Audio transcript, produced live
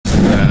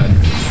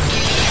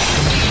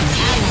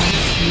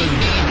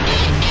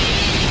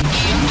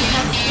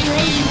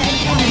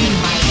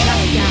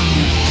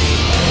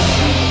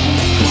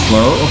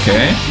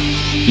Okay.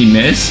 He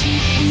missed.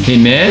 He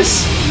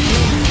missed.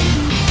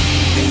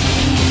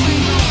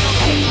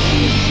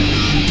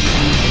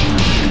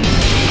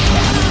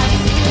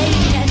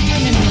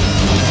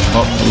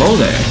 Oh, hello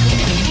there.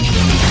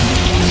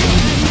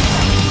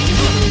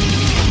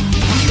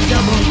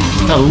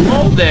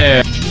 Hello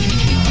there.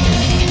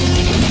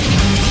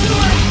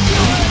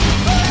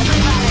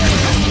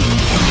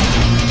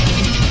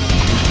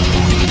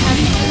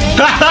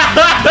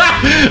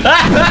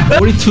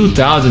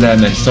 $42,000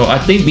 damage. So I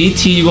think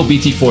BT, you go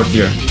BT 4th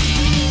here.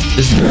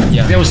 This is good.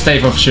 Yeah, they will stay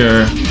for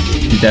sure.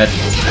 He's dead.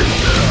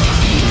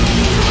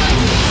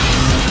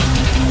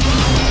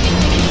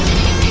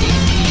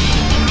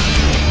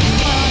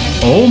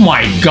 Oh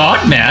my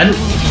god, man!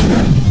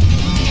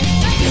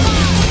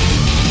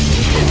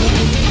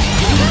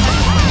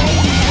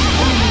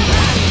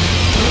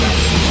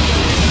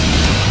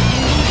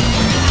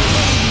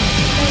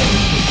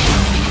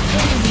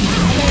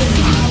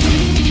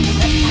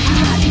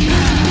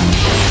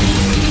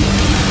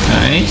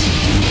 Nice.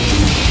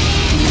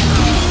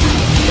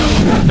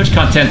 Much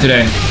content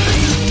today.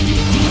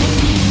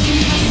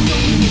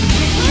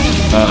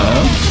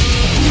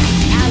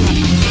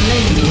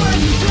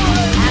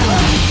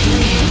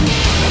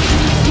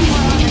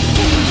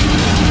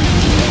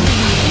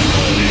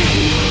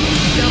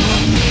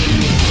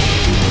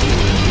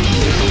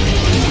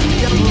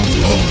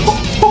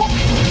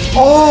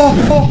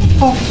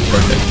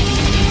 Perfect.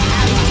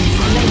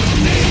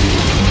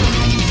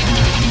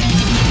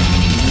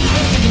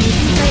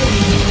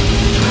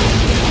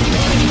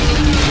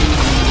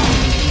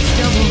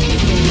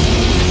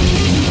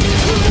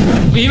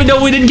 Even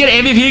though we didn't get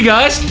MVP,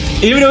 guys,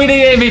 even though we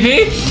didn't get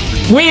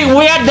MVP,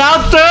 we are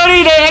down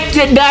 30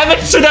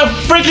 damage to the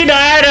freaking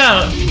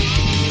Diana.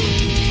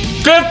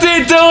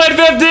 52 and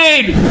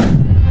 15.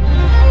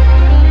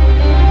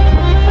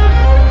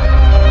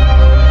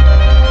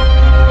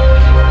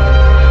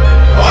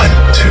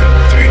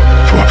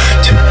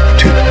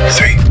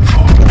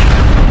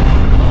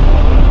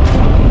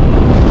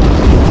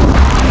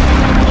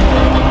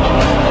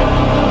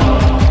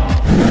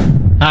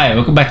 Hi,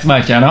 welcome back to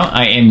my channel.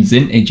 I am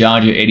ZinWR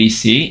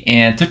ADC,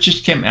 and Twitch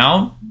just came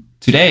out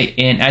today,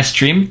 and I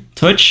streamed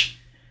Twitch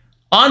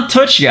on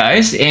Twitch,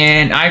 guys,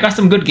 and I got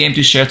some good game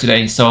to share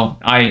today. So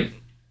I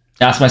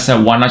asked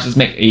myself, why not just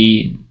make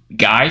a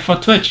guide for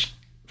Twitch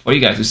for you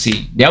guys to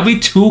see. There'll be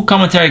 2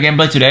 commentary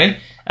gameplay today.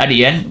 At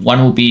the end,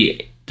 one will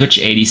be Twitch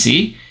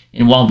ADC,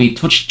 and one will be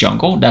Twitch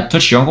Jungle. That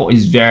Twitch Jungle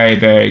is very,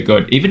 very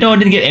good. Even though I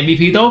didn't get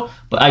MVP though,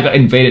 but I got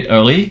invaded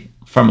early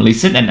from Lee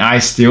Sin, and I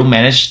still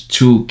managed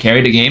to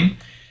carry the game.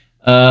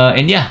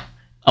 And yeah,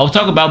 I'll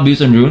talk about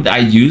builds and rune that I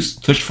use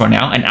Twitch for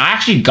now, and I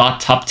actually got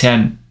top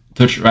 10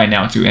 Twitch right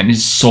now too, and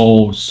it's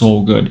so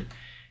good.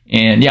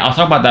 And yeah, I'll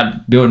talk about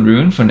that build and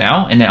rune for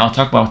now, and then I'll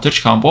talk about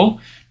Twitch combo.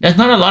 There's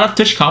not a lot of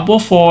Twitch combo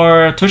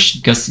for Twitch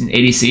because in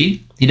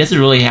ADC he doesn't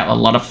really have a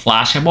lot of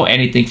flash combo,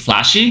 anything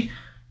flashy.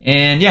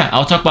 And yeah,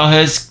 I'll talk about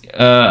his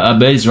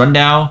abilities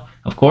rundown,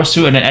 of course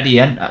too, and then at the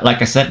end,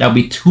 like I said, there'll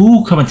be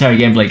 2 commentary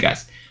gameplay,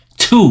 guys.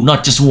 2,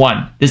 not just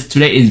 1. This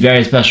today is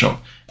very special.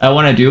 I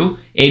want to do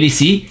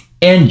ADC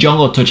and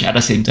jungle Twitch at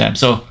the same time.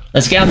 So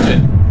let's get into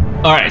it.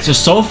 Alright,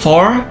 so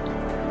far,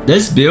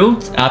 this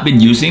build I've been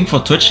using for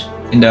Twitch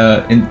in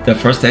the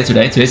first day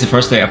today. Today's the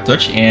first day of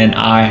Twitch, and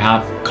I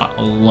have got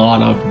a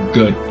lot of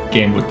good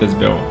game with this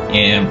build.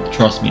 And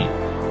trust me,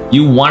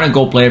 you want to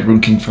go play Rune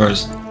King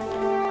first.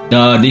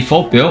 The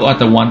default build, or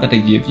the one that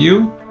they give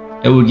you,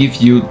 it will give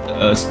you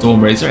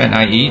Storm Razor and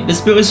IE. This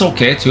build is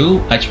okay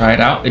too. I tried it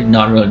out. It's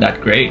not really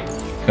that great,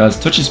 because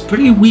Twitch is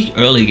pretty weak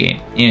early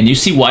game, and you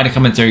see why in the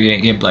commentary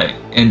gameplay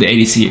and the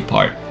ADC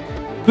part.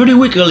 Pretty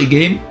weak early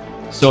game,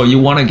 so you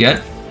want to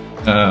get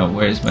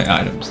where's my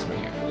items right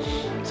here?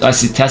 So I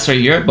see test right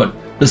here, but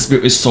this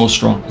build is so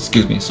strong.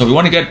 Excuse me. So we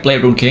want to get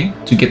Blade Rune King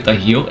to get the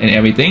heal and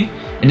everything,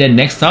 and then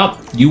next up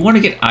you want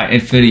to get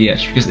Infinity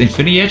Edge, because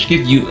Infinity Edge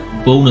gives you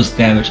bonus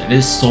damage, and it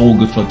is so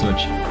good for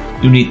Twitch.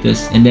 You need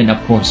this, and then of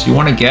course you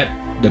want to get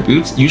the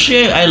boots.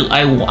 Usually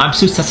I'm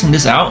still testing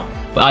this out,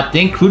 but I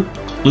think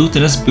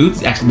Glutinous Boots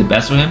is actually the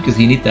best for him because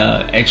he needs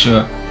the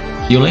extra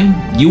healing.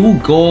 You will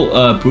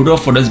go Brutal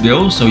for this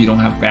build, so you don't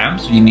have Ram,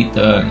 so you need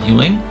the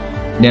healing.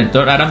 And then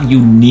third item,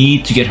 you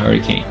need to get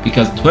Hurricane,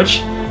 because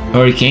Twitch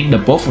Hurricane, the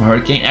buff for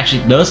Hurricane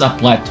actually does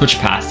apply Twitch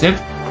passive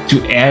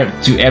to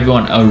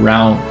everyone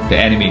around the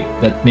enemy,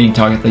 that main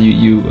target that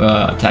you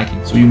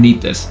attacking. So you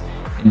need this.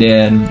 And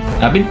then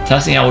I've been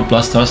testing out with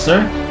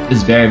Bloodthirster.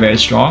 It's very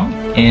strong.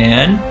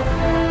 And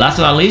last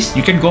but not least,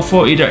 you can go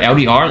for either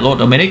LDR, Lord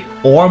Dominic,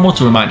 or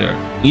Mortal Reminder.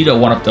 Either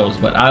one of those,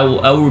 but I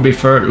will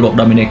prefer Lord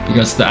Dominic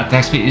because the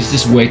attack speed is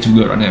just way too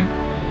good on him.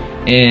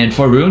 And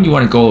for Rune, you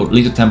want to go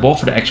Lethal Tempo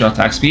for the extra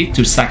attack speed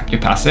to sack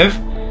your passive.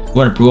 You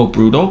want to go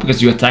Brutal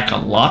because you attack a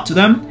lot to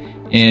them.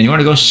 And you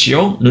want to go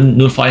Shield,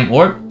 Nullifying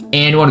Orb,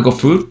 and you want to go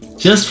Fruit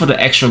just for the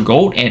extra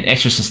gold and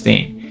extra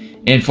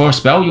sustain. And for a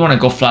spell, you want to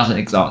go Flash and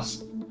Exhaust.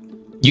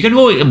 You can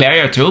go with a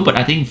Barrier too, but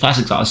I think Flash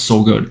Exhaust is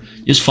so good.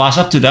 Just flash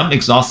up to them,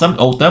 exhaust them,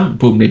 ult them,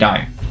 boom, they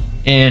die.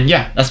 And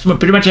yeah, that's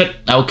pretty much it.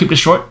 I will keep it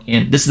short,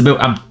 and this is the build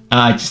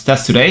I just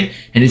tested today,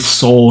 and it's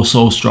so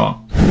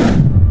strong.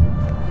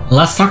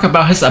 Let's talk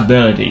about his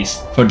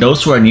abilities. For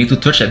those who are new to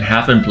Thresh and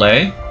haven't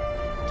played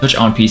Thresh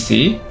on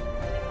PC,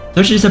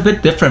 Thresh is a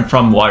bit different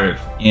from Water,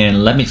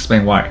 and let me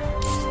explain why.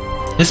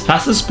 His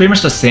passive is pretty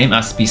much the same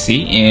as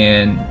PC,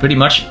 and pretty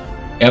much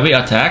every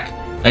attack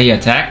that he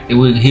attacks, he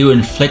will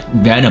inflict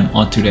venom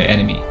onto the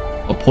enemy,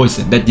 or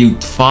poison that do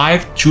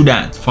 5 true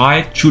damage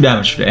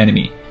to the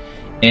enemy,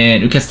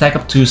 and you can stack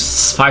up to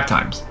 5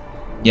 times.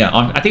 Yeah,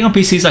 I think on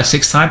PC it's like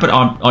 6 times, but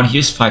on here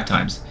it's 5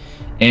 times.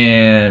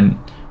 And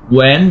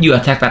when you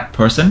attack that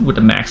person with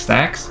the max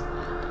stacks,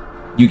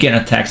 you get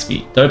attack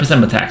speed,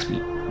 30% attack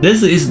speed.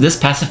 This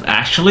passive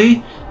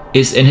actually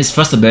is in his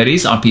first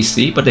abilities on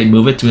PC, but they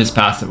move it to his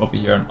passive over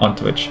here on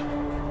Twitch,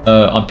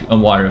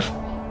 on Water.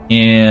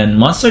 And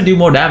monsters do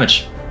more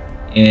damage,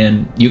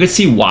 and you can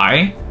see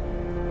why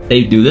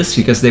they do this,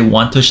 because they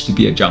want Thresh to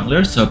be a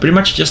jungler. So pretty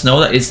much just know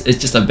that it's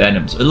just a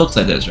venom. So it looks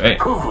like this, right?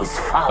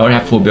 I already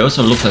have full build,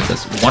 so it looks like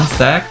this: 1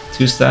 stack,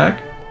 2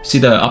 stack. See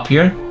the up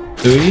here,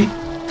 3,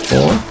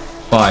 4,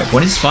 5.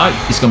 When it's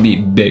 5, it's gonna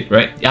be big,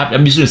 right?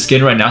 I'm using the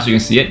skin right now so you can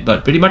see it,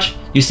 but pretty much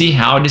you see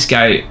how this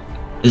guy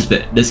is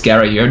this guy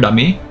right here,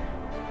 dummy,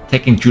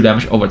 taking 2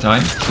 damage over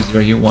time. So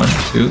right here, 1,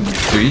 2,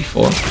 3,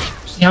 4.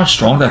 See how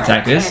strong the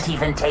attack is?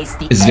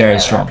 It's very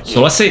strong.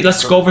 So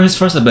let's go over his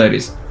first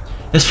abilities.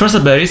 His first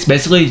abilities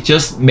basically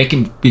just make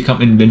him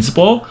become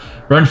invincible,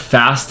 run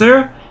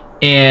faster,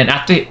 and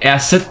after he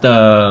adds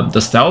the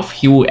stealth,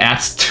 he will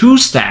add 2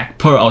 stack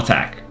per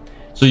attack.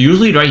 So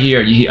usually right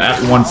here, you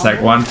add 1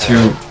 stack, 1,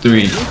 2,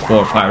 3,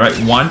 4, 5, right?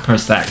 1 per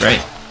stack,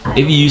 right?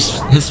 If you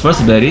use his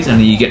first abilities and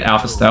then you get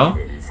alpha stealth,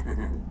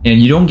 and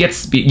you don't get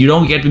speed, you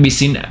don't get to be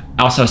seen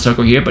outside the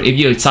circle here, but if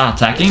you start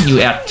attacking, you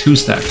add 2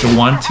 stacks, so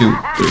 1, 2,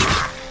 3.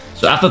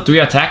 So after 3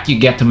 attack, you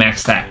get to max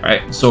stack,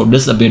 right? So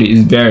this ability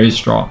is very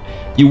strong.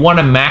 You want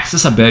to max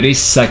this ability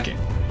second,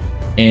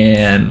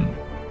 and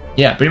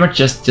yeah, pretty much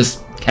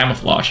just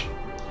camouflage.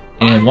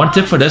 And one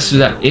tip for this is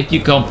that if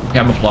you go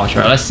camouflage,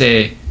 right? Let's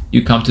say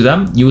you come to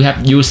them, you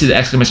will see the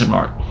exclamation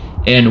mark,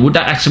 and with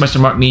that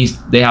exclamation mark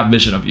means they have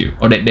vision of you,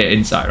 or they're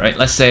inside, right?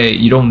 Let's say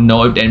you don't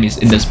know if the enemy is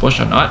in this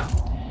bush or not.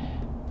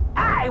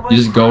 You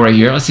just go right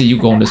here. Let's say you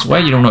go this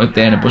way, you don't know if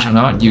they're in the bush or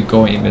not. You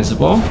go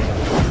invincible,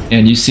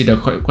 and you see the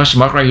question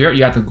mark right here.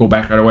 You have to go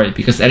back right away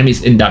because the enemy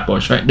is in that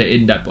bush, right? They're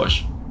in that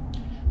bush.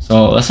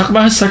 So let's talk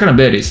about his second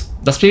abilities.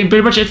 That's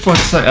pretty much it for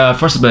his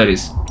first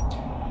abilities.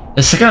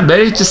 The second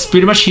ability is just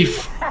pretty much he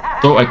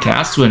throw a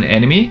cast to an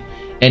enemy,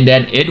 and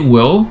then it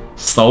will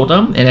slow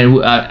them, and then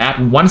will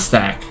add 1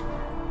 stack.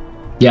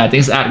 Yeah, I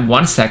think it's add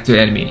 1 stack to the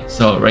enemy.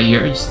 So right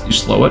here, you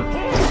slow it.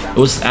 It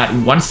will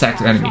add 1 stack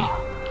to the enemy.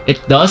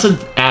 It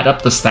doesn't add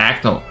up the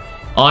stack though.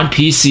 On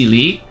PC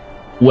League,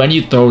 when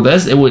you throw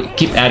this, it would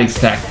keep adding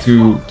stack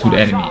to the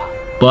enemy.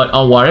 But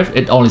on What If,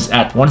 it only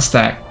adds 1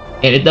 stack.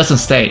 And it doesn't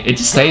stay. It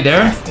just stay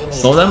there,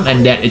 slow them,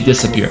 and then it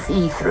disappears.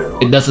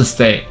 It doesn't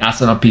stay as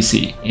on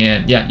PC.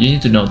 And yeah, you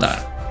need to know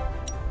that.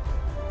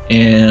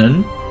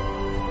 And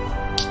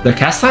the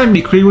cast time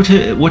decrease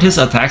with his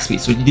attack speed.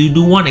 So you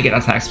do want to get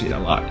attack speed a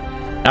lot.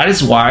 That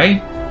is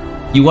why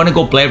you want to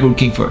go play Rune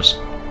King first.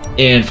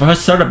 And for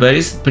his third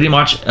abilities, pretty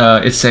much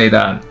it say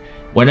that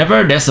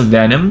whenever there's a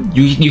venom,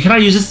 you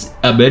cannot use his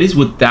abilities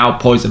without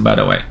poison, by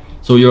the way.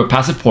 So your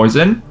passive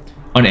poison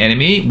on the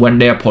enemy, when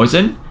they are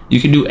poisoned, you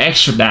can do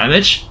extra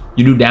damage.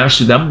 You do damage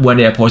to them when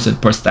they are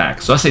poisoned per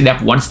stack. So let's say they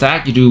have 1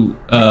 stack, you do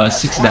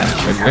 6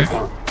 damage right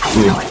here.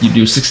 Boom, you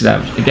do 6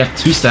 damage. If you have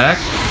 2 stack,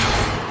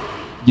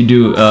 you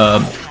do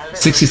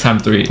 60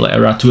 times 3, like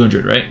around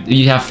 200, right? If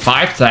you have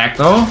 5 stack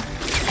though,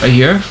 right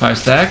here, 5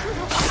 stack,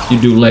 you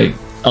do like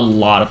a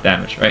lot of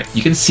damage, right?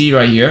 You can see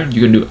right here,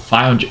 you can do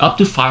 500 up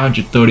to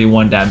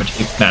 531 damage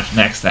if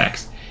max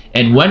stacks.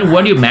 And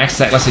when you max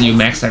stack, let's say you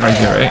max stack right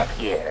here,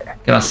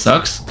 right? Kinda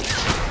sucks.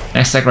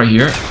 Max stack right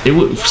here, it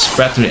will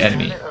spread to the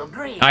enemy.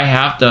 I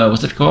have the,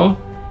 what's it called?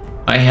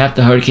 I have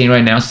the hurricane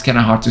right now, so it's kind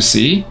of hard to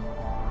see.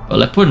 But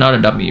let's put another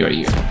dummy right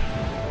here.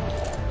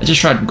 Let's just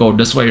try to go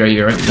this way right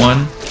here, right?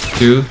 1,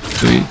 2,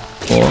 3,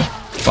 4,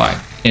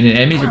 5. And the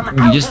enemy,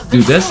 you just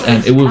do this,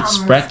 and it will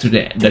spread to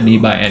the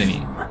nearby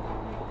enemy.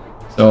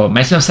 So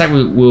maximum stack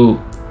will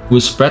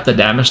spread the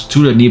damage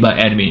to the nearby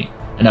enemy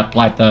and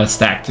apply the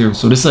stack too.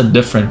 So this is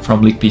different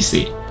from League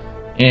PC.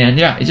 And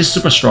yeah, it's just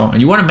super strong.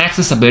 And you want to max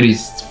his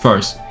abilities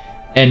first,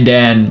 and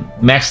then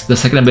max the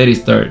second ability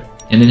third.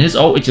 And then his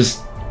ult, it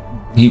just,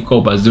 he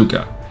go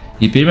bazooka.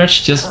 He pretty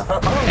much just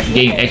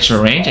gain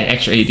extra range and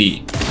extra AD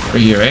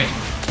right here,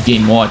 right?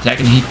 Gain more attack,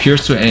 and he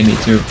pierces to an enemy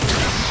too.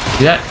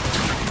 See that?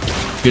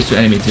 Pierce to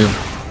enemy too.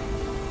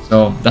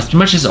 So that's pretty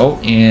much his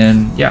ult,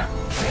 and yeah,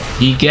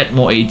 he get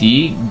more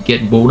AD,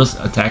 get bonus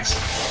attacks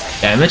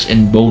damage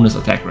and bonus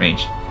attack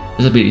range.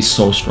 This ability is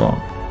so strong.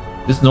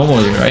 This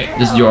normally, right?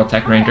 This is your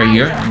attack range right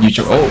here, and use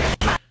your ult,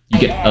 you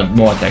get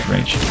more attack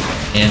range.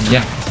 And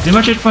yeah, that's pretty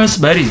much it for his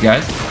abilities,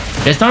 guys.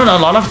 There's not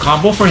a lot of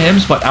combo for him,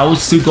 but I will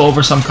still go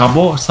over some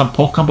combo, some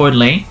poke combo in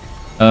lane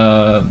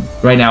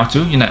right now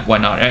too. You know, why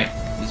not, right?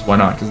 Just why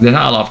not? Because there's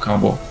not a lot of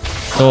combo.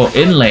 So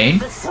in lane,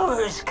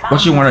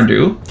 what you want to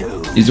do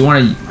is you want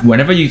to,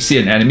 whenever you see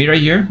an enemy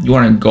right here, you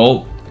want to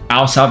go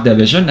outside the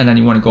vision, and then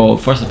you want to go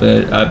first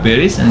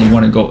abilities, and you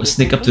want to go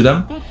sneak up to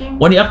them.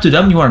 When you're up to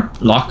them, you want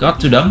to lock up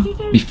to them.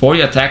 Before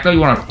you attack them, you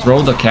want to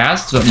throw the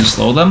cast so that you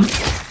slow them,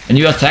 and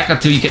you attack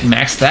until you get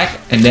max stack.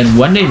 And then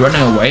when they're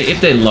running away, if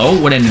they're low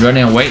when they're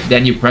running away,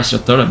 then you press your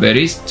third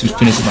abilities to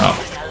finish them off.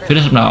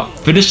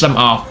 Finish them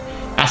off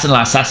as an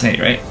assassinate,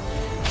 right?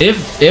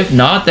 If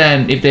not,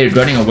 then if they're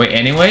running away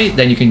anyway,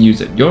 then you can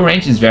use it. Your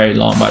range is very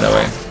long, by the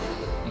way.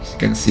 You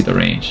can see the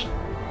range.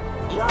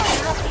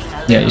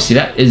 Yeah, you see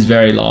that? It's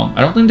very long.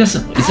 I don't think there's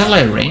is that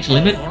like a range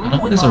limit? I don't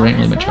think there's a range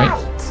limit, right?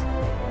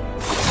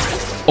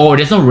 Oh,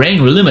 there's no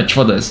range limit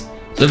for this.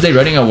 So if they're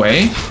running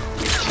away,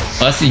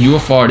 let's say you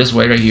are far this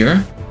way right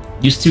here,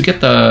 you still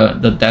get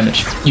the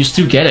damage. You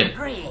still get it.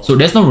 So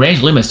there's no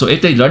range limit. So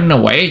if they're running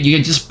away, you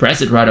can just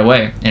press it right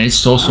away, and it's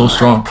so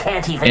strong.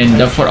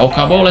 And for ult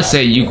combo, let's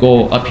say you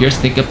go up here,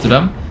 sneak up to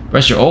them,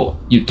 press your ult,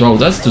 you throw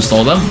this to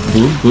slow them,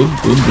 boom, boom,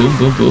 boom, boom,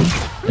 boom, boom,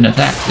 and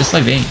attack, just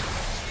like Vayne.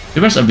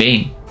 Reverse a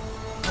Vayne.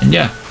 And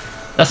yeah,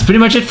 that's pretty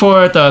much it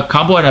for the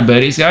combo and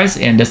abilities, guys.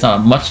 And there's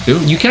not much to do.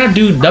 You cannot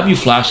do W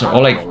flash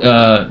or like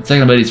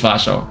second abilities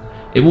flash though.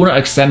 It will not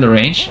extend the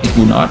range. It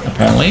will not,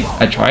 apparently.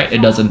 I tried.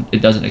 It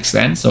doesn't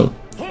extend. So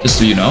just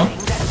so you know.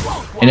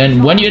 And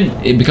then when you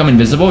become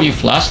invisible, you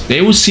flash.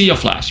 They will see your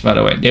flash. By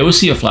the way, they will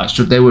see your flash.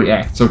 So they will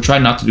react. So try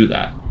not to do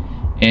that.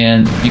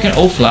 And you can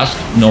ult flash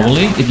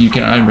normally. If you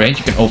can in range,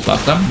 you can ult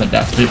flash them. But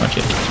that's pretty much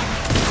it.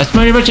 That's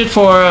pretty much it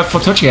for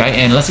Twitch guy.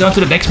 And let's go on to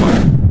the next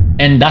one.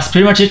 And that's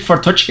pretty much it for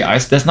Twitch,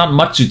 guys. There's not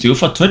much to do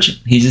for Twitch.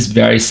 He's just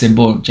very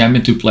simple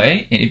champion to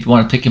play. And if you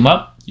want to pick him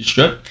up, you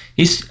should.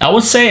 I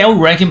would say I would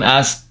rank him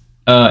as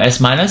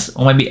S-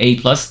 or maybe A+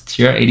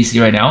 tier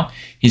ADC right now.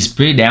 He's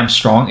pretty damn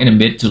strong in the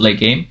mid to late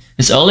game.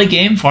 His early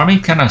game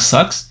farming kind of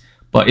sucks.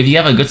 But if you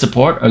have a good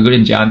support, a good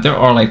enchanter,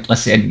 or like,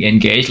 let's say,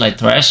 engage like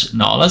Thresh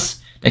and all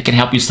this, that can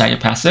help you start your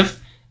passive,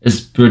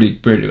 is pretty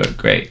good,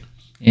 great.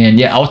 And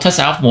yeah, I'll test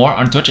out more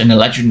on Twitch and I'll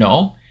let you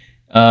know.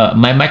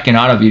 Might make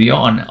another video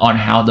on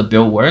how the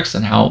build works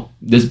and how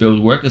this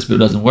build works, this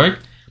build doesn't work.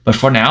 But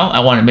for now, I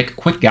want to make a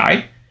quick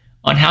guide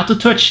on how to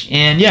Twitch.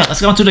 And yeah,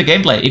 let's go on to the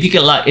gameplay. If you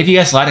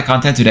guys like the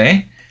content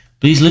today,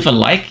 please leave a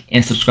like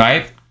and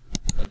subscribe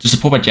to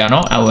support my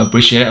channel. I will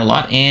appreciate it a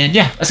lot. And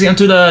yeah, let's get on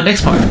to the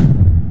next part.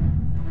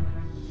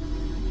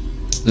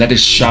 Let it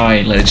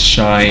shine, let it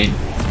shine.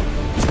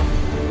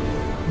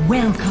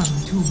 Welcome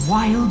to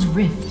Wild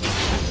Rift.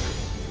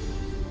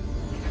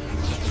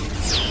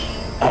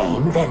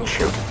 Aim, then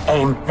shoot.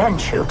 Aim, then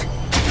shoot.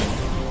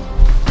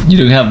 You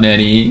don't have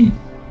many.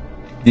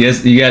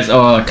 Yes, you guys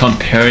are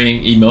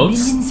comparing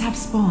emotes. Minions have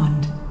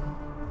spawned.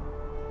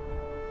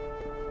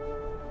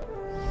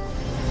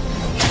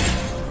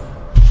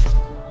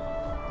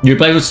 You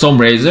play with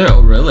Stormrazor?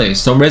 Oh really?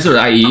 Stormrazor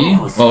IE?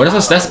 Oh,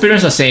 that's pretty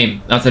much the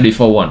same after the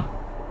default one.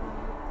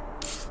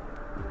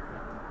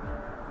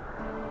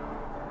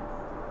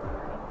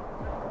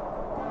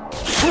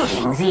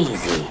 Shooting's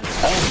easy.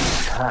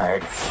 Aim's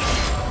hard.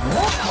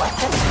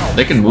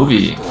 They can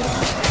movie.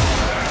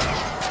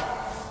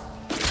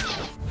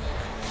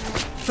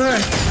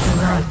 First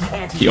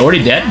blood. He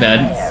already dead,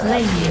 man.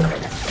 Slain.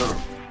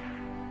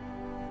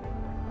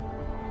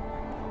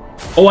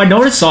 Oh, I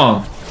know this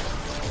song.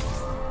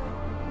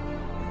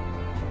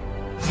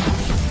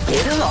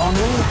 It'll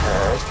only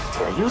hurt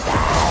till you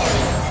die.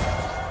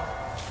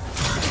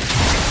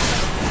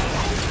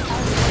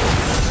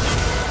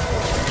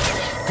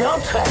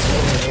 Don't trust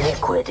any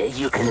liquid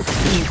you can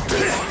see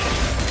through.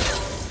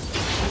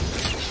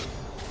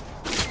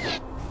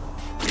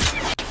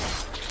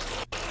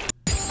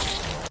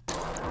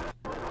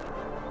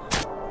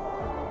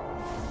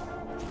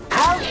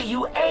 How do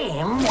you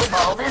aim with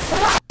all this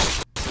light?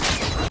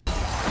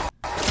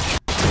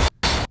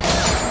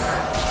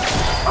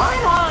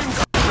 I'm on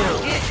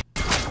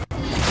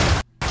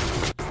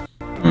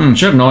you.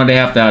 Should have known they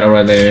have that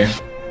already.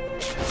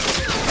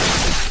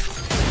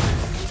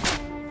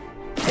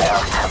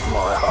 They'll have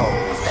more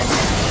holes than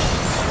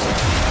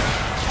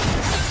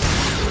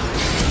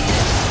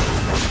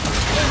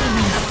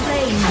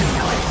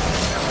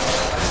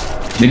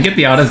Didn't get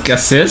the auto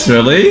assist,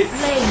 really?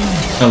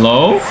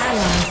 Hello?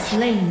 Ally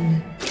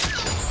slain.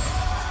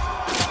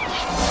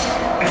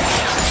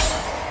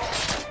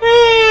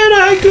 And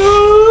I go.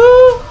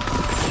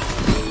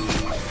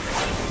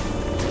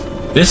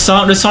 This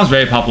song's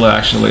very popular,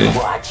 actually.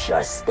 Watch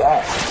your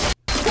step.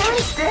 Stand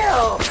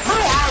still.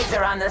 My eyes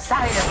are on the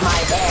side of my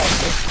head.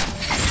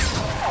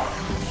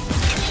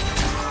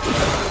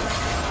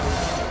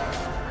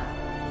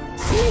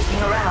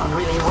 Sneaking around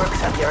really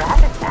works up your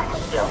appetite,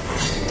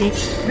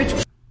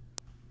 skills.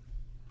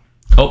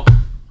 Oh,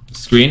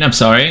 screen. I'm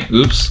sorry.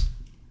 Oops.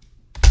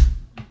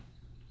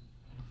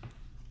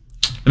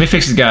 Let me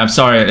fix this guy. I'm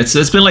sorry.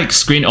 It's been like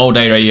screen all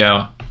day right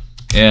now,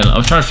 and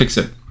I'm trying to fix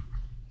it.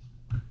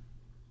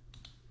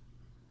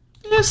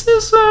 This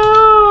is who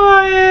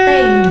I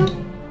am.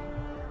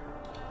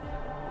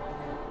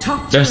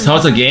 There's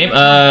lost a game.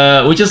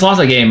 We just lost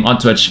a game on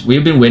Twitch.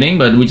 We've been winning,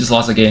 but we just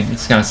lost a game.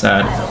 It's kind of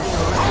sad.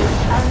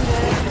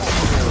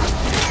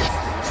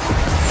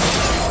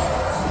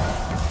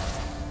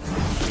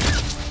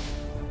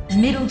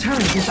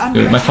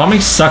 under Dude, my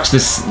farming sucks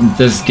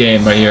this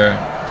game right here.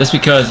 Just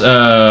because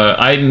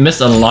I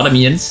missed a lot of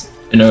minions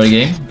in the early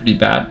game. Pretty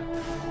bad.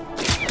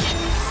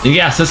 Didn't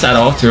get assist at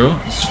all too.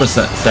 Super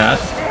sad.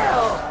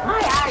 Still,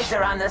 my eyes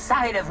are on the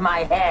side of my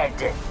head.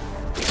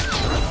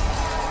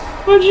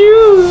 Would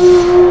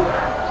you?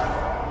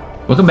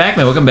 Welcome back,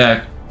 man. Welcome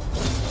back.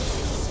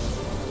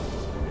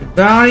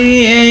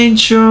 Bounty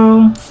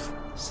Angel.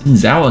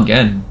 ZinWR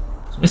again.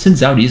 What's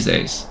ZinWR these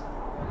days?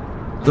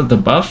 Is it the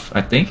buff?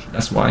 I think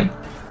that's why.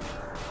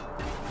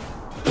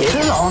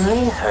 It'll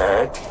only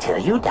hurt till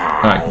you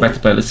die. Alright, back to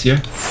playlist here.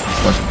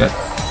 Don't forget.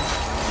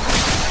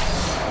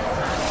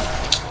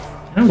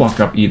 Can't walk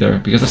up either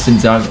because of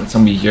ZinWR.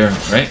 Somebody here,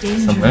 right?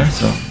 Somewhere.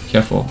 So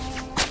careful.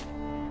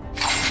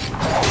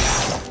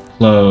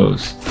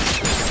 Close.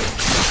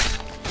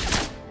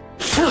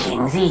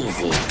 Shooting's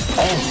easy.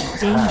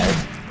 Aiming's hard.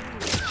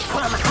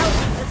 From out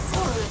of the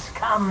foolish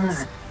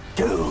comes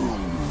doom.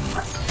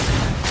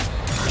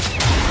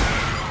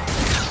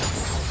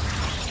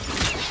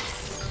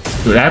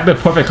 Dude, that'd be a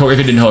perfect hook if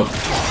it didn't hook.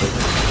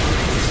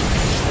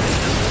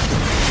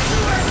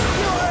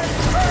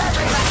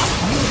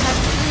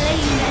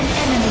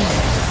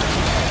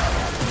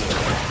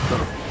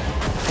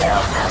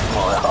 They'll have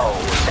more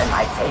holes than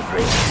my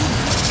favorite.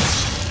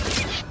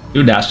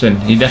 Dude dashed in.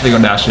 He definitely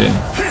gonna dash in.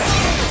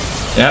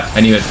 Yep,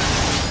 I knew it.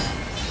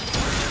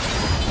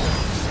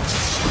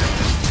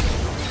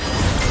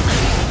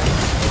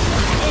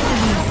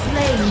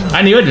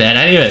 I knew it, man.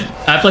 I knew it.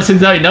 I played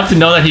ZinWR enough to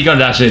know that he gonna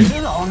dash in.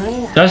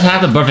 Just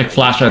have the perfect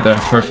flash right there.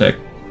 Perfect.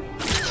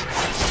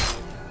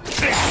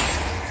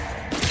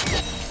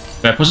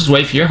 Alright, push this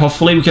wave here.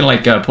 Hopefully we can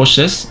like push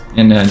this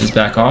and then just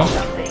back off.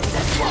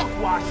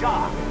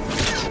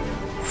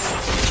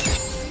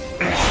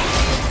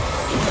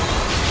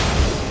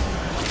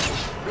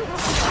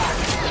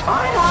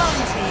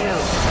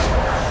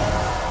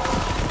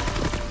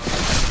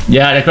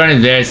 Yeah, the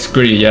current is very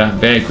gritty. Yeah,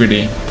 very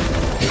gritty.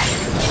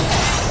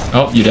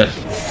 Oh, you did.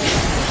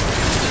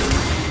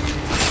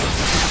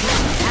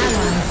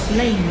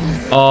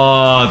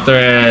 Oh,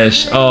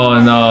 Thresh.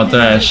 Oh no,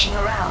 Thresh.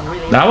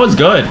 That was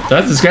good.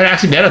 That's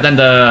actually better than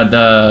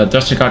the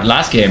Thresh card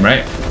last game,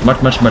 right?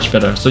 Much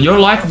better. So your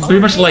life pretty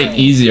much like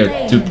easier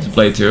to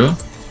play too.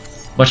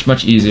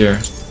 Much easier.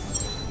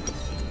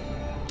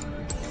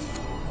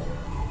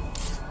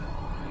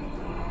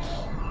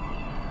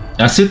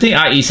 I still think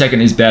IE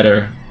second is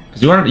better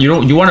because you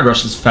want to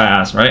rush this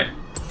fast, right?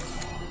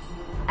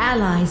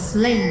 Ally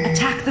slain.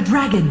 Attack the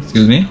dragon.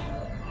 Excuse me.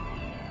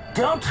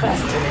 Don't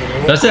trust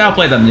it. Does it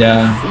outplay them?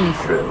 Yeah.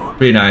 See through.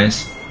 Pretty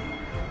nice.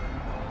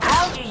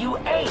 How do you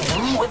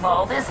aim with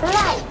all this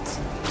light?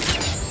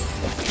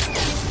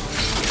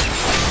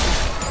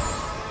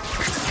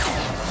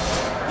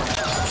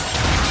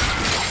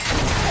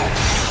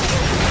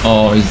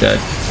 Oh, he's dead.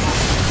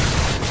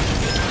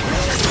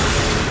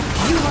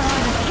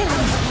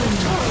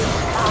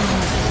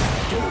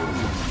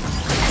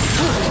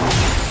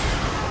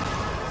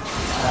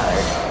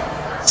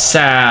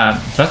 Sad.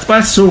 That's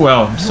playing so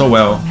well. So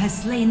well.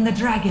 Has slain the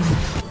dragon.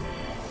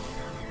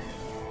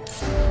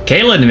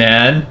 Caitlyn,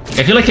 man.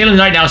 I feel like Caitlyn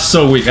right now is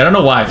so weak. I don't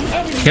know why.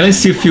 Caitlyn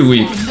still feel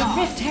weak. The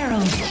Rift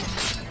Herald.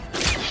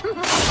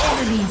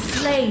 Enemy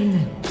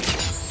slain.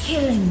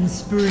 Killing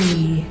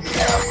spree.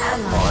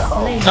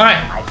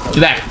 Alright, do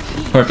that.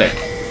 Perfect.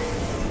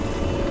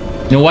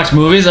 You watch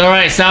movies?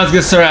 Alright, sounds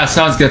good, Sarah.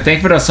 Sounds good. Thank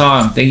you for the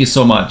song. Thank you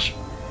so much.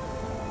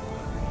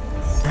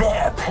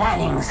 They're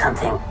planning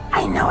something.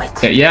 I know it.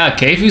 Yeah,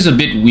 Cave is a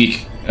bit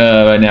weak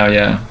right now,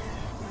 yeah.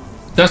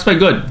 Does play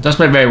good. Does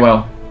play very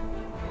well.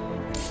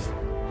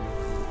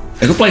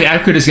 I could play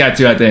Art Creds this guy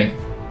too, I think.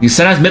 You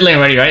sent us mid lane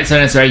already, right?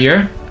 Sent us right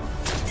here.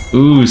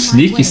 Ooh,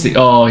 sneaky stick.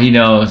 Oh, he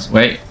knows.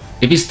 Wait.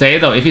 If he stay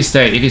though, if he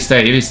stay.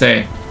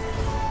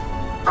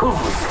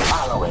 Who's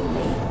following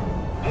me?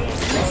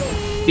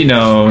 He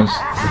knows.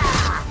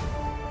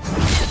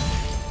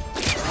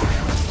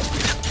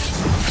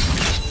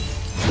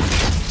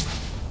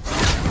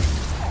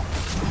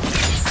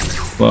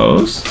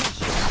 Close.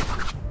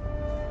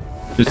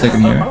 Just take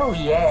him here. Oh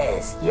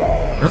yes.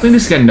 I don't think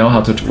this guy know how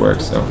to work,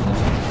 so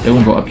they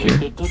won't go up here.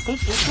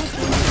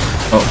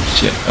 Oh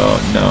shit! Oh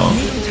no!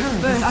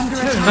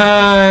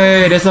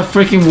 Hey, there's a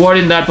freaking ward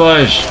in that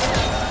bush.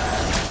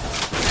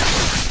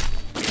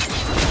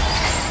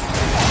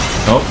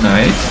 Oh,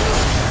 nice.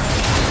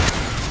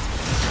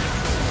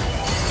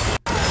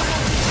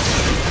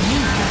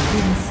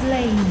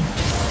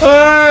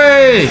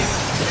 Hey!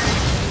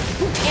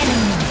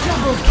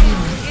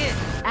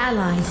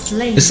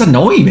 It's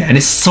annoying, man.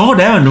 It's so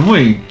damn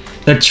annoying.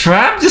 The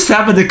trap just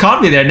happened to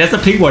caught me there, and there's a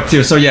pink ward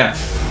too. So yeah,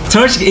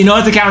 Thresh. In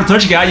order to counter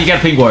Thresh guy, you get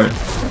a pink ward.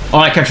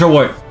 Alright, control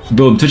ward.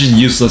 Boom. Thresh is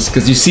useless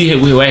because you see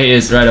where he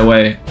is right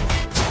away.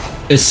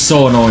 It's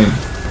so annoying.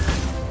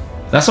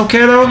 That's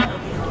okay though.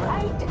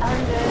 Right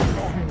under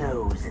their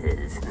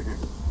noses.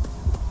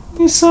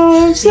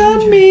 Besides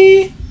than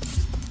me.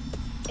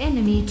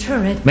 Enemy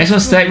turret. Maximum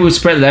stack will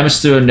spread the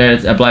damage to and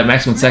then apply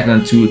maximum stack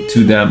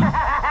to them.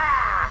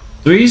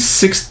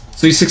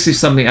 360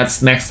 something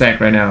at max stack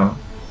right now.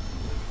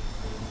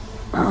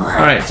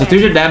 Alright, Alright, so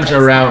 300 damage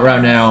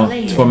around now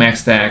for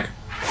max stack.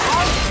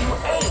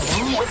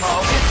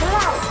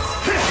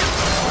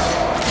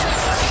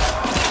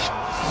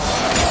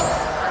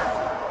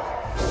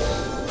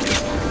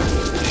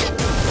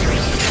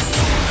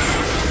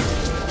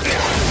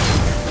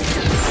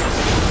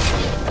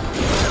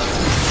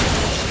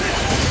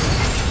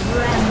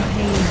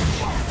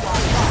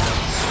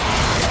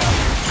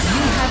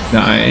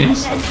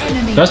 Nice.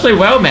 Thresh played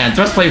well, man.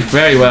 Thresh played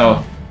very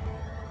well.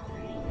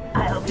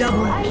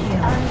 Double kill.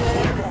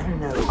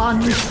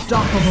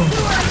 Unstoppable.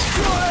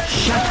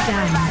 Shut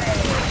down.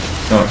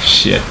 Oh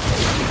shit.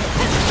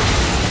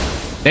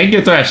 Thank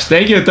you, Thresh.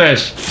 Thank you,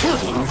 Thresh.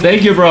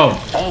 Thank you, bro.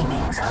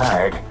 Aiming's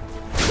hard.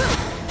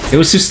 It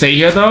was to stay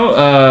here though.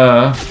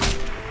 I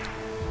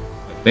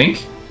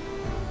think.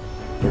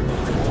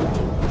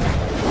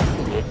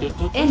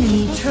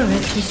 Enemy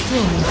turret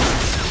destroyed.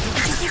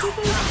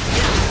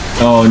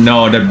 Oh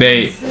no, the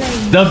bait.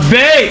 The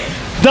bait!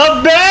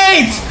 The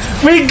bait!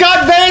 We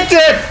got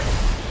baited!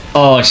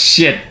 Oh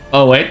shit.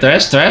 Oh wait,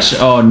 Thresh?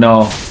 Oh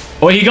no.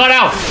 Oh, he got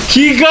out!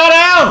 He got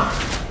out!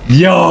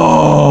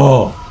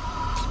 Yo!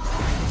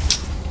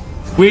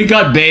 We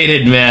got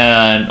baited,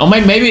 man. Oh,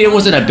 maybe it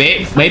wasn't a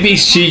bait. Maybe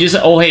she just...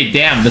 Oh, hey,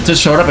 damn. The two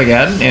showed up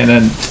again. And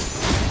then...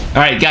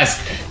 Alright, guys.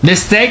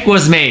 Mistake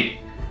was made.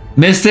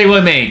 Mistake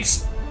was made.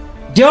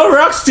 Yo,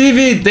 Rox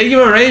TV, thank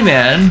you for raid,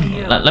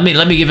 man. Let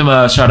me give him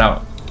a shout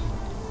out.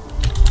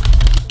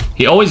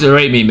 He always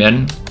rate me,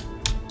 man.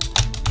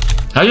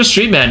 How's your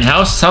stream, man?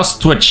 How's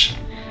Twitch?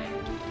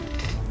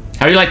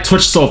 How do you like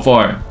Twitch so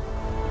far?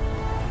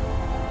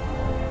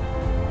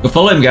 Go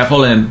follow him, guys.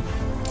 Follow him.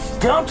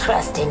 Don't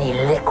trust any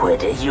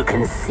liquid you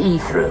can see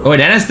through. Oh, wait,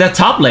 that's that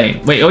top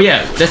lane. Wait, oh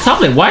yeah, that's top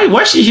lane. Why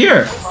is she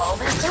here?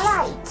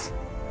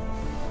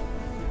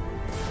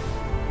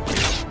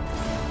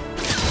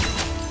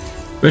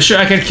 For sure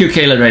I can kill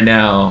Kayla right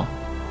now.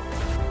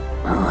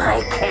 Oh,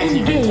 I can't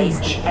even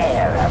taste the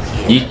air up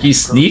here. Sneaky,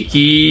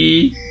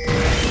 sneaky.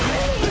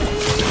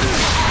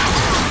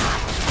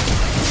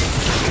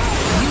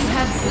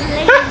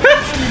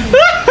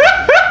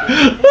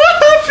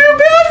 I feel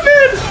bad,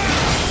 man.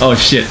 Oh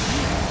shit.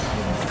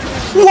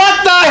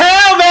 What the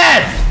hell,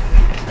 man?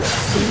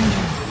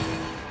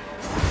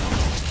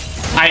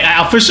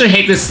 I for sure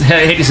hate this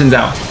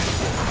out.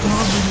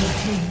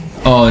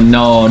 Oh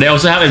no, they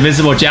also have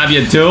invincible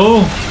champion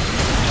too.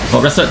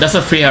 Oh, that's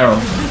a free arrow.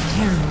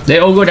 They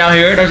all go down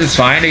here, that is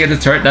fine. They get the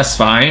turret, that's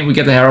fine. We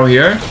get the arrow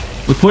here.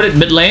 We put it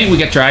mid lane, we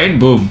get Giant,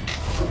 boom.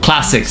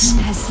 Classics.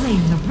 Has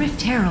slain the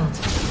Rift Herald.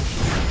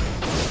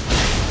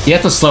 He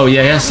has to slow,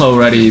 yeah, he has to slow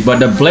already. But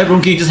the Blade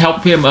Rune King just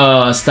helped him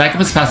stack up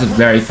his passive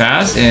very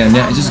fast, and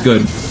yeah, it's just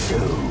good.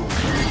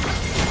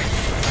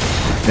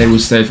 They will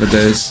stay for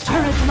this.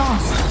 Turret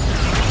lost.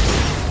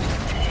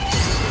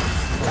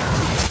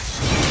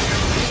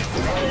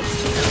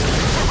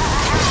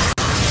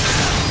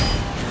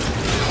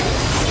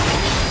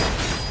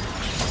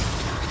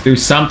 Do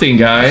something,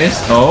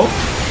 guys. Oh.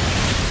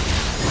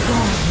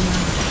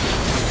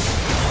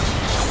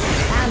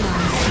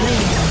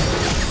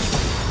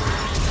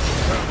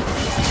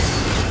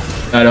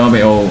 I don't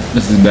mean, oh,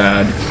 this is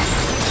bad. You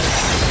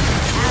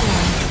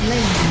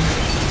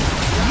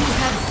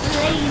have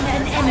slain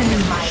an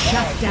enemy.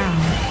 Shut down.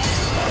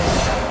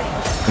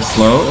 It's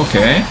slow,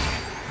 okay.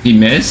 He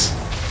missed.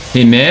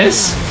 He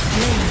missed. You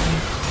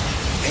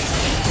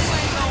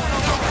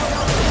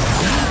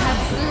have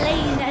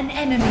slain an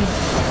enemy.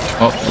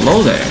 Oh,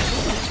 hello there.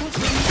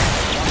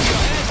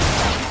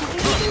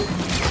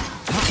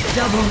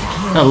 Double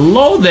kill.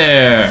 Hello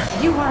there.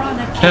 You are on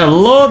a kill.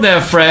 Hello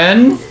there,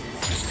 friend.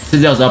 Xin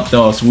Zhao's up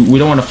though, so we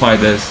don't want to fight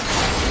this.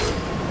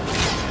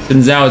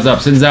 Xin Zhao is up,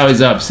 Xin Zhao is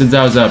up, Xin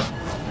Zhao is up.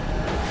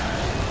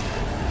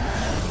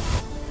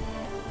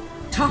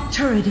 Top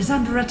turret is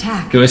under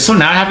attack. Dude, it's so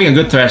nice having a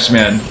good Thresh,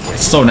 man.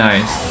 It's so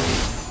nice.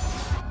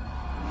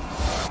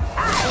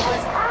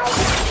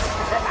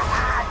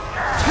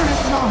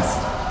 Turret lost.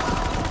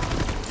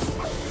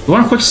 You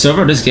want a quick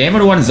server this game or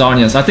do you want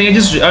Zhonya's? I think it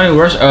just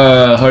works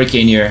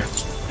Hurricane here.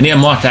 I need a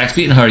more attack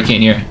speed and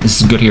Hurricane here.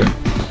 This is good here.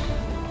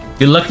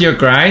 Good luck to your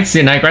grind.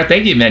 See, night grind.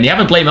 Thank you, man. You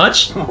haven't played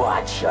much?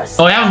 Watch yourself.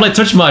 Oh, I haven't played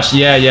Twitch much.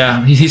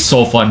 Yeah. He's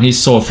so fun.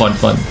 He's so fun.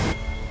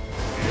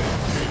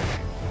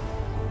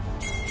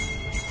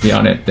 They're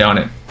on it.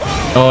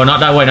 Oh, not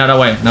that way. No.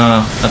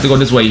 I have to go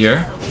this way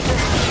here.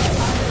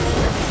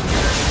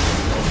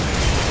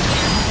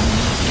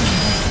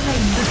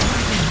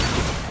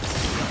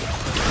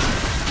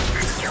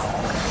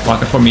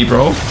 Walk it for me,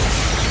 bro.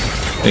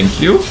 Thank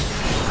you.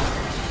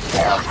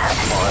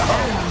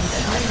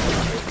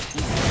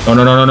 No,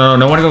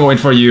 no one gonna go in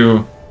for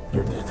you.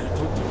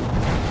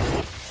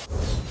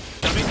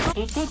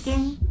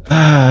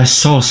 Ah,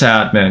 so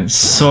sad, man.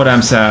 So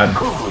damn sad.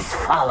 Who's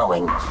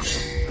following? I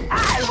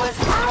was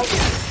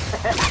hiding.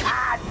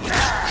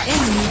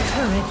 Enemy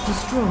turret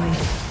destroyed.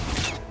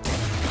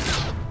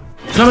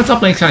 Climate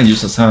top lane kind of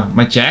useless, huh?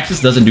 My Jax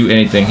just doesn't do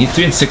anything. He's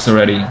 3 and 6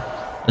 already.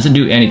 Doesn't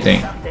do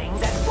anything. Something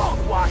that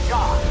won't wash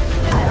off.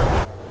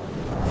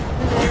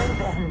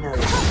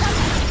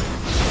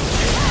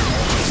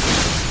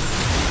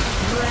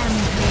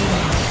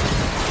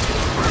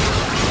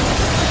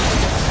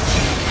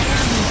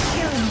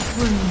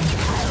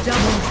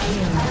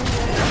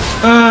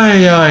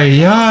 Ay,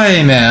 ay,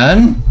 ay,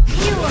 man.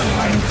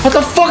 What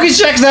the fuck is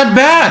Jax that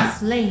bad?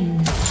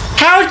 Slain.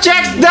 How is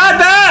Jax that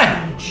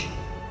bad?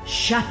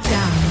 Shut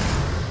down.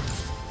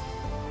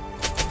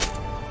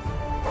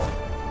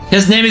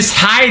 His name is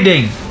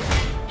Hiding.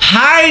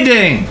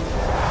 Hiding.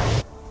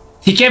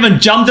 He can't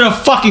even jump to the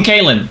fucking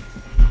Caitlyn.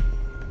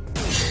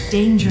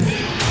 Danger.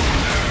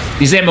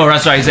 He's Emerald,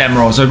 that's right, he's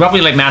Emerald. So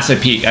probably like Master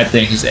Peak, I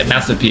think. He's at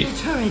Master Peak.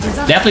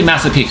 Definitely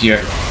Master Peak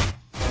here.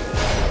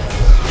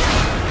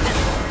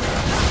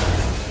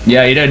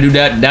 Yeah, he didn't do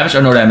that damage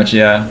or no damage,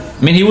 yeah.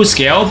 I mean, he will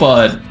scale,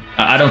 but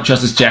I don't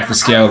trust this Jack to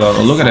scale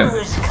though. Look at him.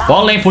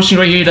 Ball lane pushing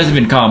right here, he doesn't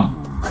even come.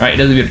 Right, he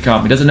doesn't even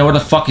come. He doesn't know what the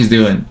fuck he's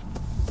doing.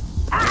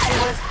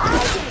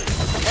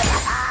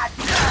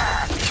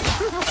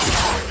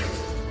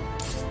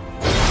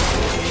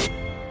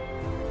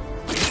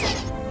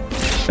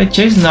 Wait,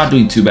 Chase is not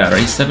doing too bad,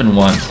 right? He's 7-1.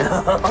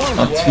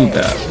 Not too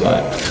bad,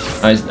 but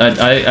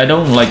I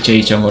don't like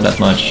Chase jungle that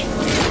much.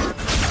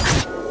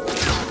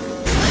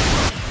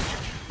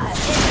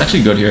 It's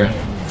actually good here.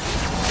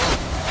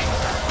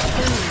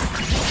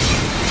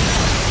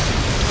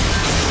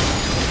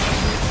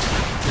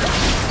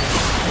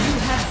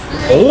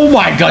 Oh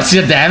my god, see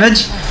the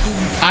damage?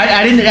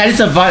 I didn't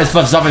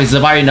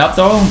survive enough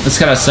though. This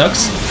kinda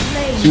sucks.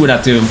 She would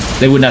have to.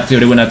 They would not to.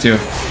 They would not to.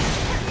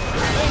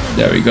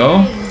 There we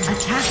go.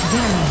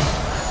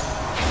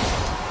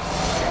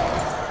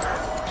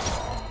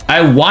 I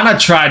wanna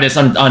try this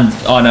on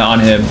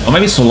him. Or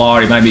maybe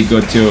Solari might be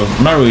good too.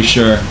 I'm not really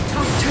sure.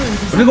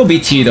 We're gonna go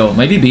BT though.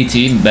 Maybe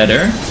BT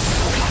better.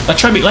 Let's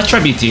try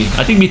BT.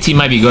 I think BT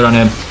might be good on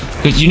him.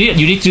 Because you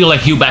need to like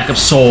heal back up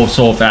so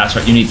fast,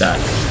 right? You need that.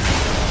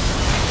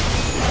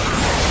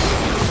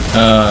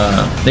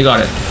 They got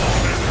it.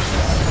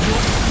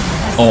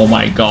 Oh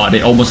my god,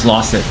 they almost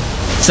lost it.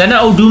 Senna,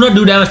 oh, do not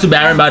do damage to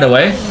Baron, by the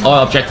way,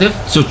 or objective.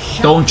 So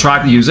don't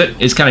try to use it.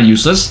 It's kind of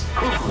useless.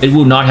 It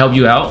will not help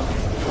you out.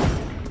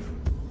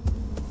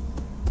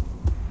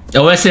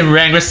 Oh, let's him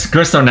rank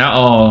Crystal now.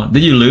 Oh,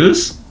 did you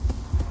lose?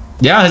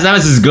 Yeah, his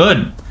damage is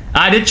good.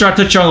 I did try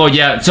to jungle,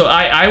 yeah. So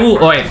I will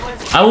wait.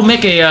 I will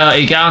make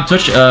a guy on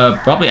Twitch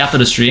probably after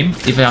the stream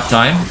if I have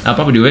time. I'll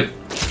probably do it.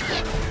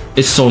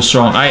 It's so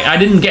strong. I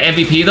didn't get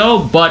MVP though,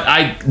 but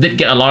I did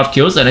get a lot of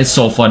kills and it's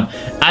so fun.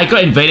 I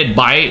got invaded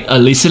by a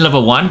Lee Sin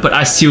level 1, but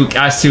I still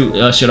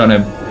shit on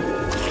him.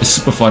 It's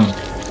super fun.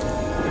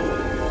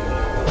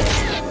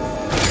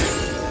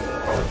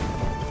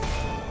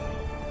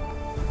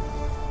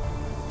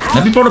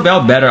 Maybe put the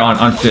bell better on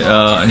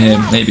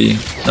him, maybe.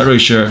 Not really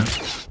sure.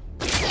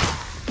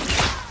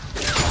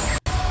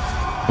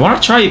 I wanna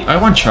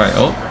try.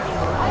 Oh.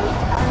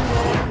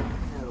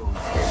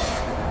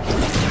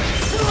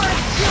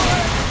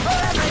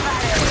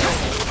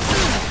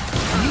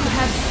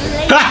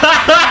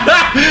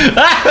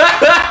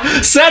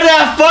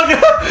 Senna, fuck!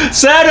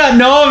 Senna,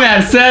 no,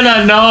 man.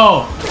 Senna,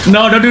 no.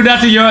 No, don't do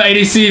that to your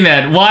ADC,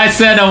 man. Why,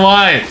 Senna?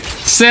 Why?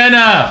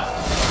 Senna!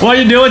 What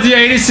are you doing to your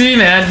ADC,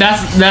 man?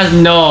 That's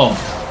no.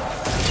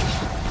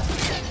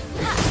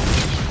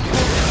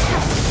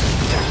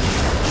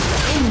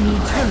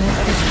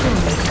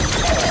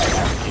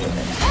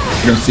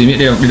 They don't see me.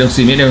 They don't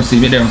see me. They don't see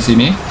me. They don't see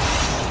me.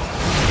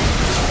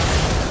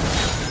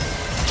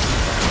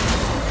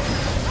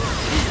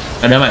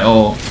 And then my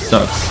ult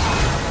sucks.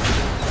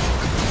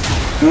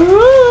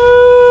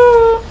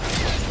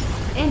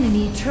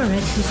 Enemy turret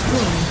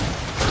destroyed.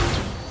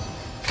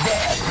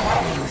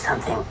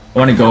 I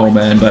want to go,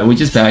 man, but we're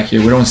just back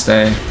here. We don't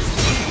stay.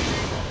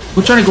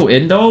 We're trying to go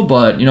in though,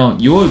 but you know,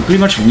 you're pretty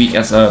much weak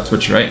as a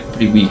Twitch, right?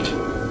 Pretty weak.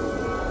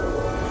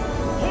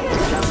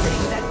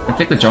 I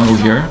take the jungle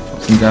here.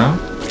 Focus him down.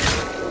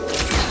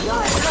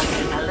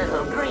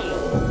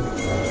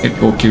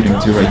 Go kill him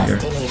too right here.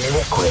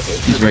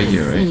 He's right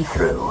here, right?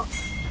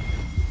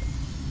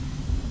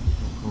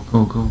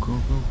 Go.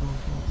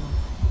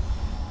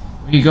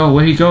 Where you go?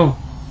 Where you go?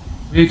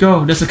 Where you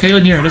go? There's a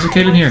Caitlyn here. There's a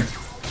Caitlyn here.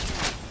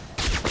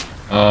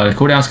 The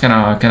cooldown's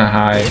kinda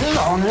high.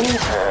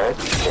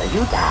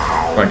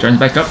 Alright, joins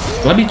back up.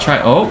 Let me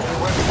try. Oh.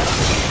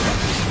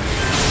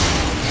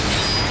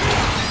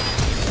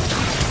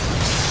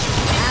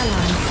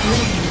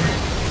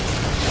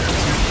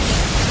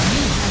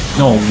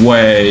 No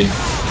way.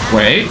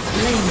 Wait.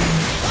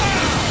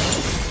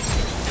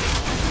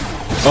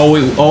 Oh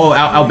wait. Oh,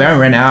 our Baron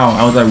ran out.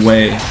 I was like,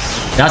 wait.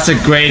 That's a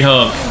great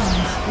hook.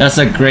 That's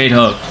a great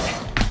hook.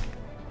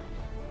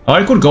 I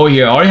already could go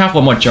here. I already have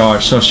one more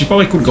charge, so she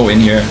probably could go in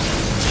here.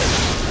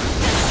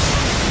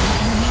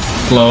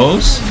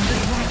 Close.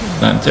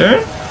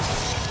 Lantern.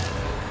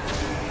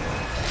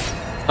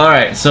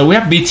 Alright, so we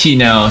have BT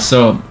now,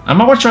 so I'm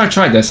not gonna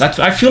try this.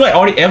 I feel like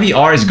already every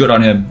R is good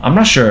on him. I'm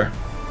not sure.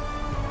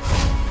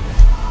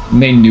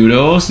 Main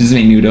noodles. This is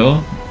main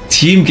noodle.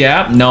 Team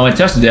gap. No, my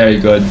test is very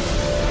good.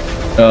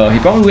 He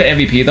probably will get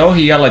MVP though.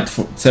 He got like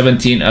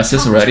 17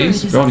 assists already,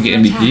 so probably get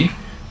MVP.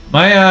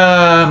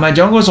 My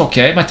jungle is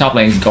okay. My top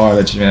lane is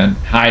garbage, man.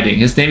 Hiding.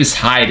 His name is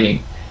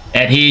Hiding,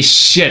 and he's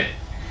shit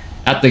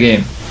at the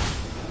game.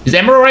 He's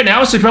Emerald right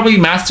now, so probably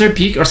Master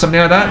Peak or something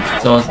like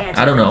that. So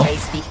I don't know.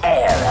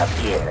 up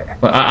here.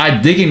 But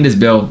I dig in this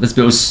build. This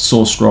build is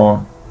so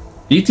strong.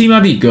 BT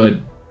might be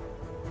good.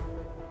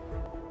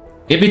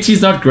 If BT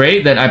is not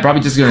great, then I'm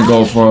probably just gonna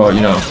go for,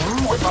 you know,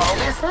 With all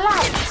this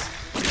light.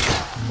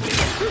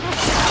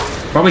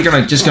 probably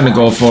just gonna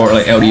go for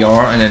like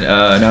LDR and then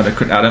another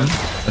crit Adam.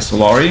 A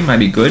Solari might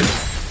be good.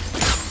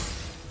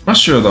 Not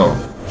sure though.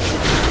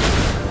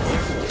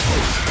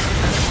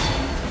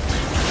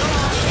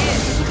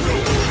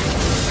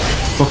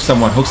 Hook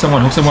someone, hook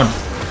someone, hook someone.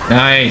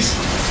 Nice.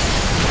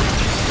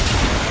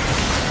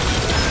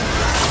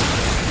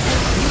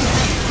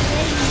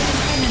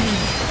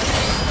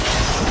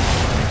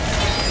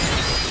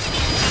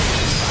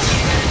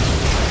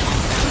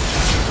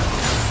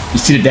 You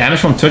see the damage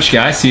from Twitch,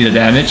 guys? See the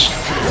damage?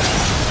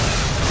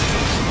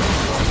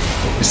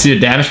 You see the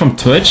damage from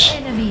Twitch?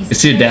 You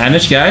see the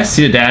damage, guys?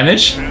 See the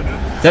damage?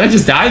 Did I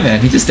just die,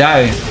 man? He just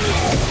died.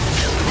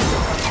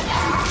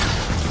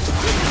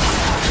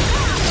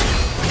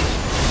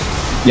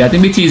 Yeah, I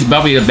think BT is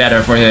probably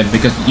better for him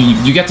because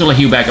you get to like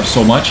heal back up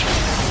so much.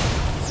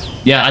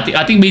 Yeah,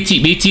 I think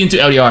BT into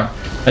LDR.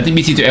 I think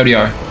BT to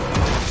LDR.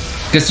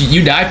 Because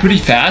you die pretty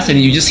fast and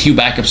you just heal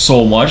back up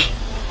so much.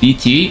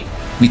 BT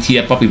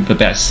are probably the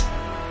best.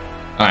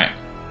 Alright.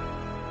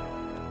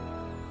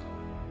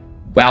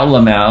 Wow,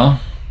 Lamel.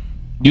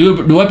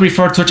 Do I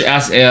prefer Twitch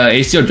as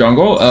AC or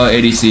jungle?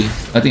 ADC.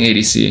 I think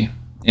ADC.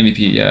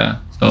 MVP, yeah.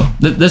 So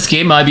this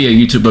game might be a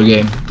YouTuber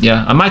game.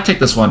 Yeah, I might take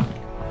this one.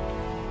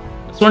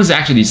 This one is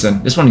actually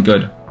decent. This one is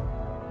good.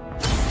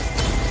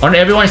 On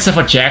everyone except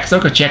for Jack, so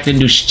because Jack didn't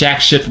do jack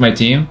shit for my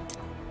team.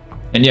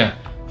 And yeah,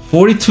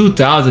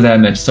 42,000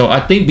 damage. So I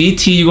think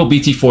BT, you go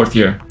BT 4th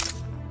here.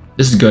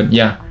 This is good,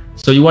 yeah.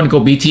 So you want to go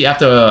BT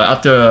after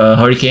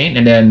Hurricane,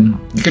 and then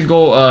you can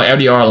go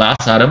LDR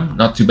last Adam.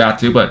 Not too bad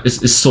too, but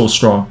it's so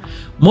strong.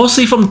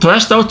 Mostly from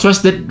Thresh though. Thresh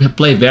did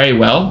play very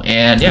well,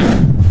 and yeah.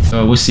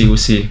 So we'll see, we'll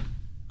see.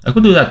 I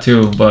could do that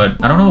too,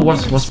 but I don't know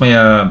what's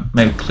my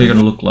my clear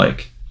gonna look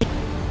like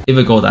if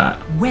I go that.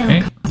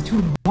 Okay. Welcome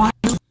to Wild.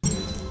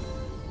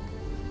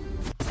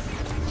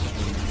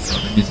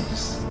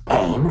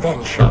 Aim,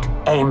 then shoot.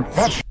 Aim,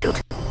 then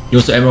shoot. You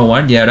also Emerald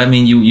 1? Yeah, that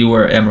means you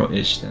were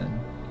Emerald-ish then.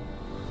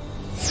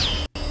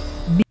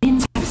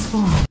 Minions have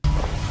spawned.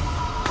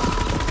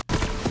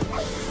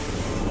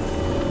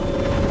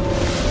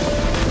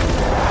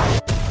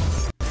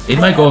 They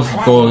might go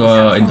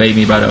invade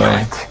me, by the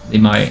way. They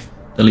might.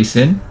 The Lee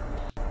Sin.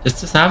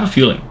 Just have a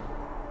feeling.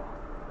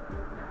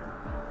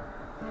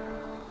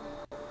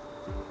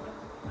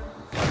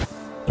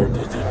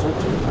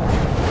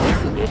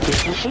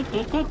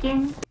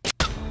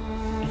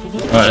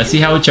 Alright, let's see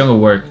how the jungle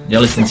work. Yeah,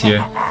 listen's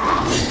here.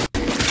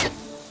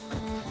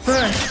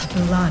 First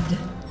blood.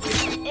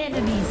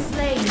 Enemy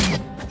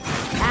slain.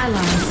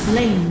 Ally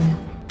slain.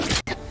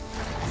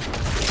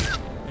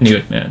 I knew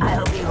it, man.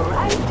 I'll be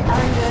right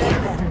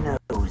under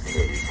the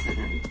noses.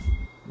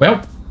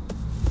 Well.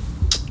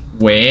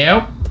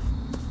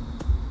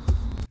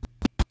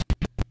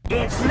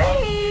 It's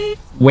me.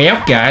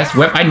 Well, guys.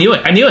 Well, I knew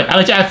it. I knew it.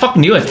 I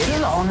fucking knew it.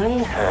 It'll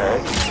only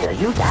hurt till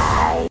you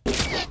die.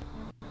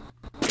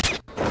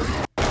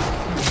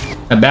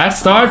 A bad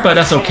start, but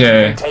that's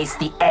okay. Taste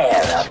the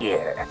air up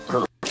here.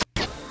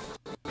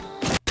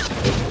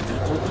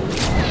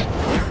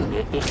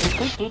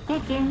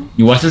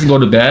 You watch this and go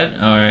to bed?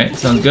 Alright,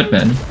 sounds good,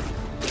 man.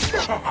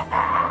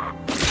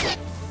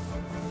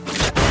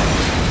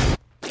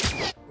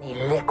 The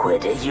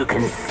liquid you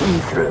can see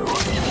through.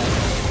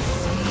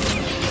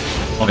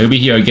 Oh, he'll be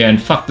here again.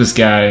 Fuck this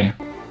guy.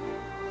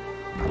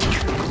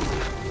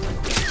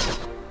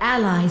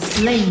 Ally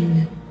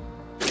slain.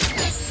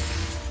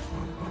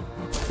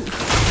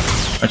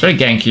 I try to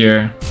gank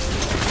here.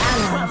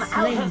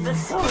 Ally slain.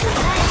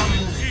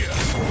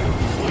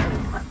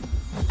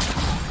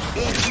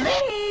 It's me.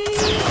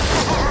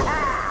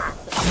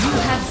 You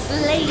have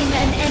slain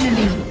an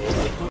enemy.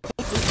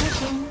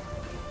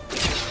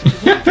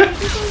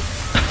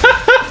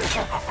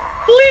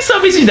 Please tell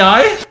me she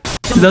died.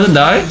 She doesn't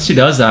die? She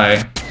does die.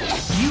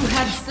 You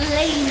have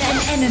slain an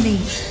enemy.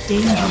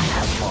 Danger.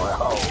 More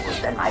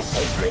holes than my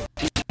favorite.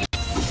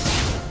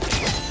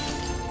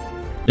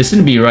 Listen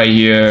to me right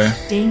here.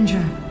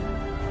 Danger.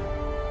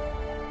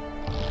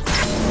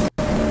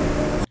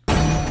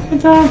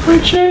 Get down,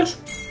 creatures.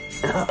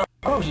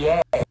 Oh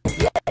yes,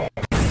 yes.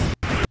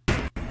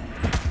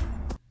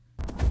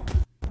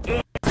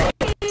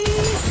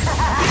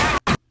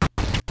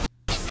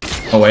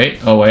 Oh wait,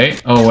 oh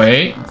wait, oh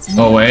wait,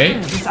 oh wait.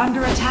 It's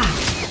under attack.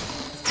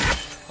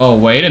 Oh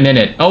wait a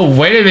minute. Oh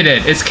wait a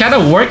minute. It's kind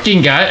of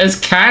working, guys. It's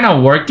kind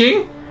of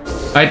working.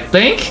 I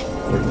think.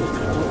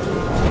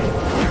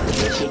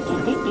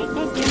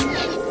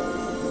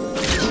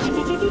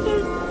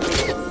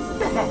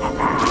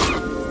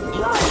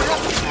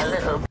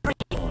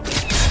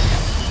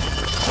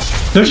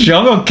 This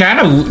jungle kind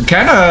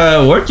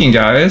of working,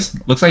 guys.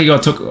 Looks like he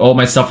took all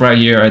my stuff right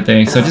here, I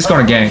think. So just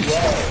gonna gank.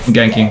 I'm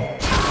ganking.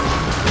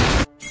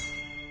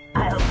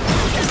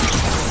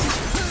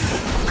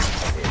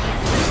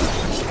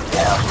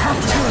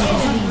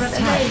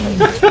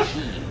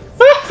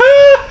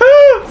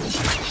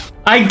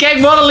 I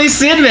ganked one Lee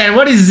Sin, man.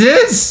 What is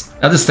this?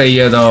 I'll just stay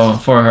here though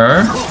for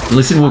her.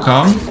 Lee Sin will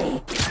come.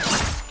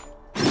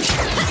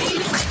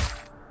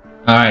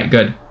 Alright,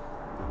 good.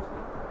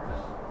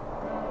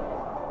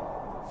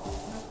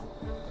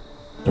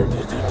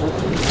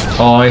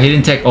 Oh, he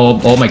didn't take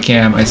all my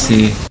cam, I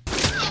see.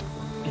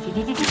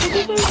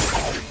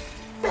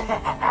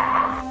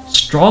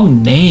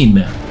 Strong name.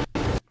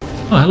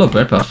 Oh, hello,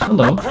 Breadpuff.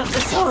 Hello.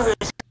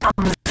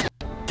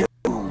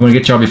 You wanna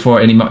get Jar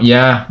before any mark?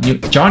 Yeah,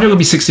 Jar will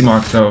be 60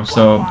 mark though,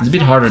 so it's a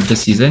bit harder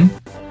this season.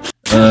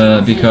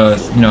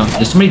 Because, you know,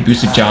 there's so many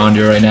boosted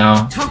Challenger right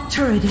now. Top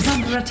turret is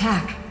under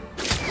attack.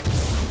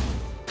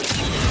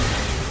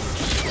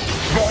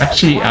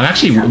 I'm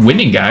actually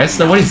winning, guys.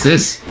 So what is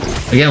this?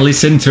 Again, Lee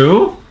Sin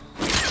 2?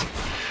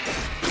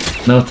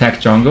 No attack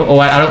jungle. Oh,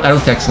 I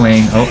don't attack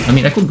lane. Oh, I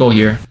mean, I could go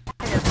here.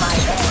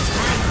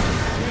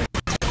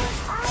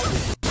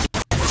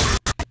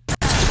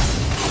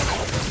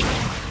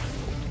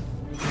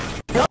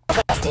 Don't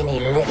trust any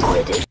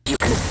liquid you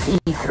can see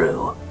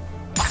through.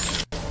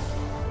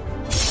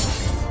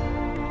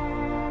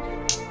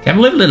 Can't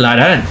believe it like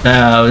that.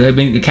 I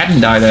mean, the cat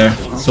didn't die there.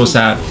 So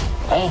sad.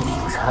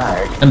 Aiming's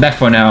hard. I'm back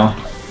for now.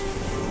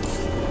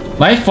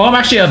 My farm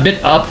actually a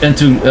bit up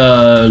into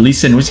Lee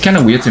Sin, which is kind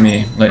of weird to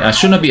me. Like, I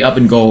should not be up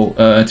and go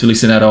to Lee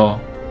Sin at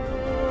all.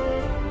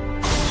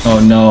 Oh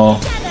no,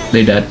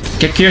 they dead.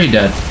 Get here, he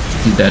dead.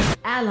 He's dead.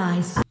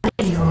 Allies.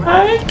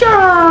 My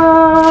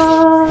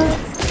God.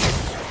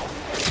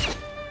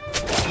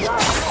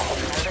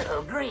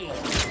 Little green.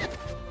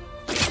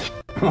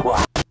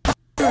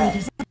 Turret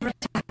is under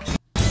attack.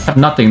 I have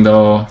nothing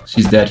though.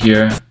 She's dead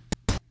here.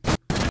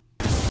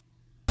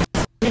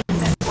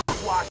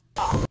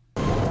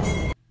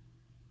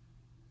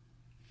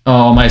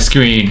 Oh, my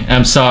screen.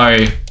 I'm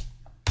sorry.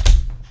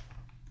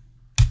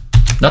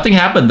 Nothing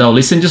happened though.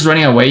 Lee Sin just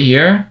running away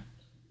here.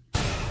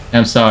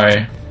 I'm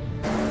sorry.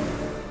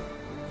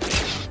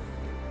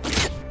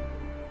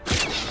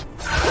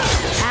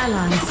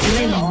 Allies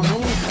slain.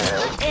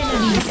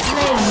 Enemy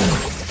slain.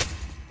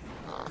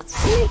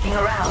 Sneaking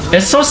around.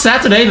 It's so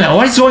sad today, man.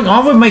 What is going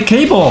on with my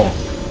cable?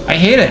 I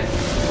hate it.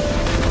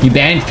 You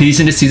banned Peace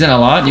in this season a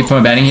lot? You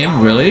from banning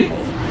him? Really? On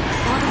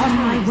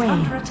my way.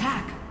 Under attack.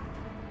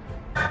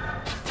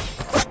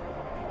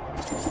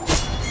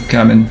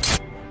 Coming.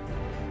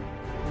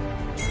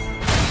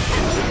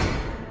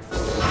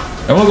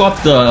 I won't go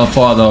up the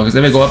far though, because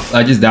if I go up,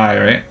 I just die,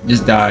 right?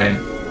 Just die.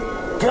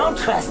 Don't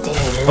trust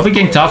any Probably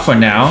getting tough for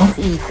now.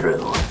 see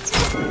through.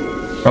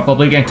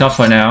 Probably getting tough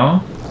for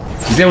now.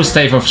 He's able to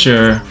stay for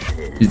sure.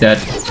 He's dead.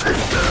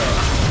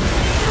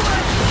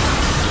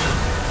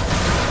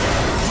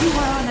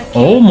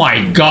 Oh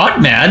my God,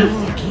 man!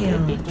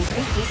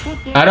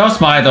 I don't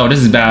smile though. This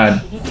is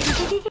bad.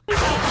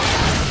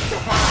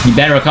 He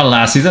banned Rakan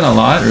last season a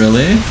lot,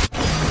 really.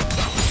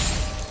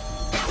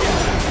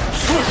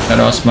 That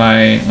was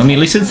my... I mean,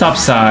 Lee Sin's top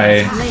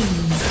side.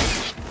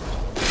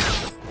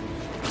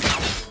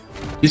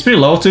 He's pretty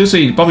low too, so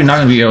he's probably not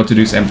gonna be able to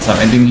do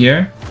anything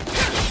here.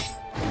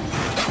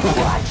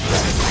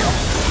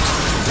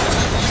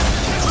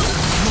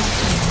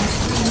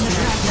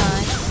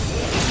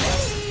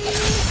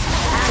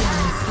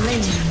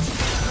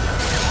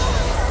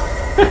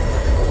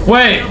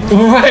 Wait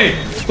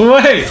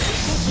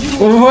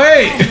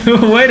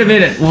a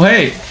minute,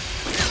 wait.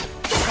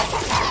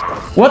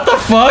 What the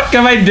fuck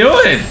am I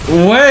doing?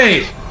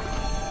 Wait.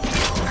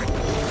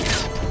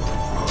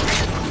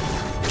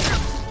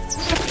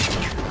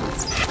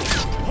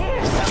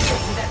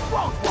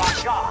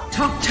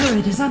 Top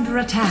turret is under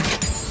attack.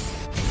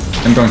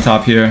 I'm going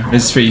top here.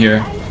 This is free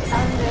here.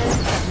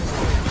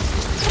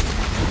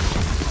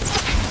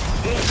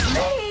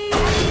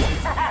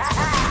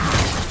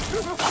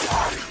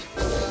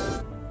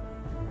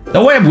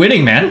 No way I'm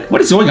winning, man.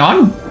 What is going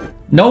on?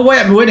 No way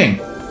I'm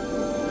winning.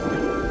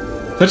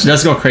 Thresh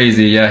does go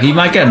crazy. Yeah, he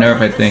might get a nerf,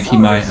 I think. He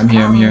might. I'm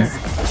here.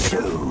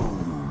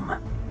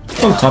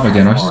 Go top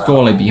again. I'll just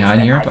go like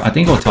behind here. But I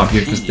think go top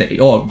here because they...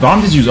 Oh,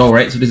 bomb is used. Oh,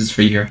 right. So this is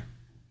free here.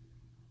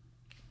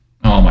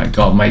 Oh my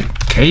God. My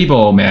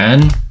cable,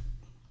 man.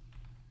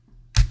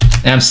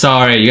 I'm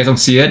sorry. You guys don't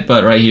see it,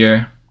 but right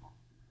here.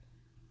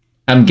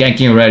 I'm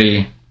ganking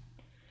already.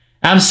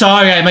 I'm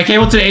sorry, guys. My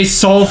cable today is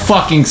so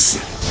fucking...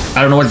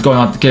 I don't know what's going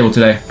on with the cable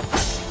today.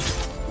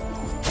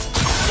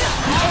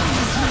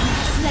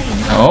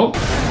 Oh.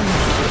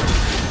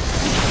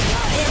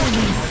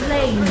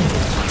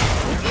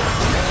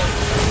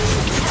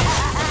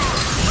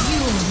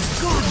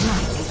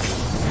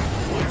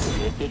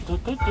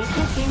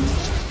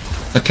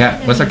 A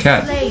cat? What's a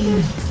cat?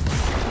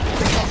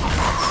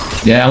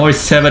 Yeah, I'm already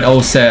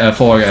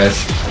 704,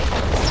 guys.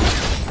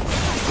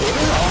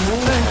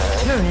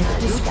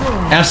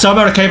 And I'm sorry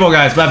about the cable,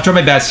 guys, but I'm trying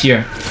my best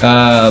here.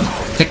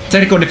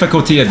 Technical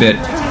difficulty a bit.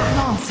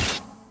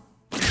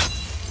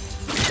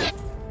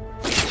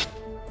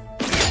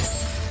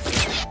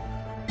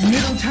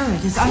 Middle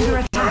turret is under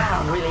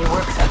attack. Really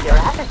works up your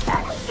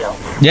appetite, Joe.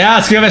 Yeah,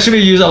 Scream should be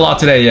used a lot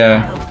today,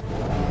 yeah.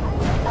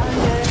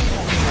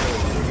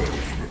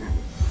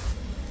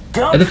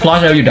 Don't Get the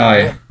flash out, you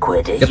die.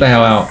 liquid as Get the you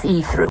hell can out.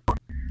 See through.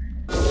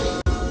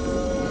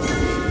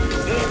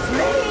 It's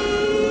me.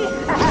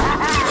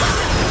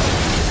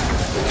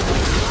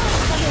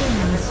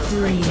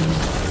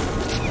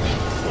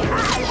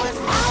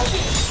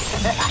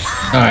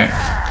 Alright.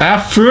 I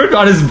have fruit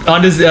on this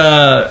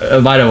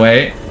by the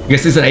way.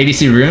 Because it's an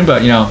ADC rune,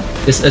 but you know,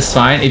 it's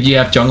fine. If you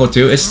have jungle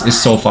too, it's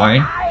so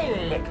fine. I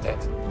licked it.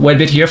 Wait a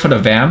bit here for the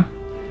Vam.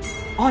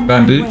 On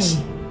Vam my boots.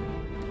 way.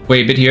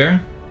 Wait a bit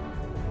here.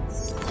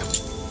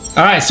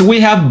 Alright, so we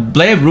have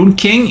Blade Rune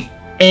King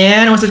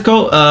and what's it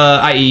called?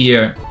 IE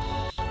here.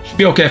 Should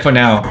be okay for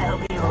now. I'll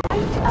be right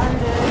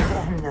under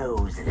their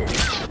noses.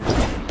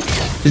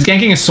 This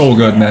ganking is so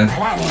good, man.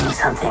 Planning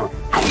something.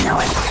 I know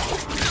it.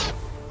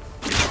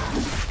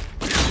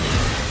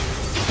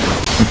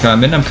 I'm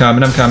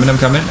coming. I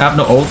have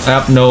no ult. I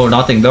have no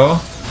nothing though.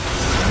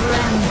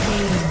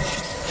 Rampage.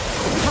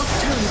 Top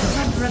turret is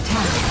under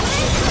attack.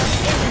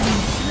 Enemy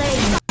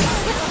slain.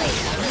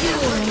 You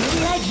are a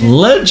legend.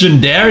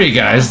 Legendary,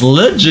 guys.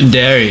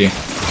 Legendary.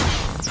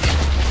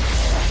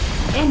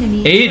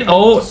 Enemy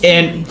 8-0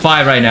 and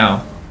 5 right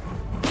now.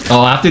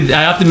 Oh, I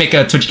have to make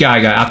a Twitch guy.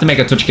 I have to make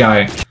a Twitch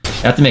guy. I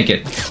have to make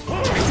it.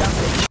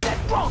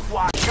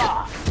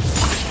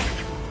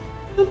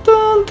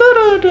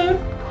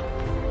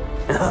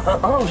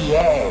 Oh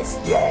yes,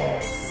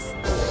 yes.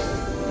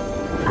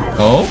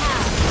 Oh.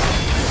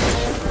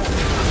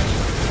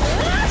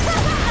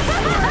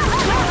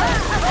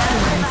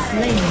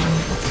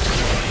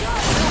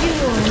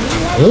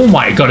 Oh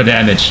my god, the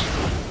damage.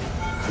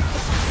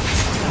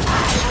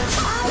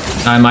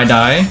 I might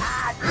die.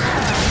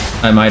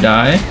 I might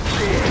die.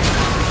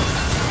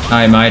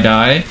 I might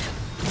die.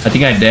 I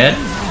think I'm dead.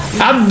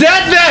 I'm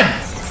dead,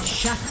 man!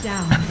 shut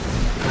down.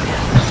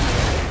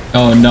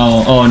 Oh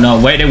no, oh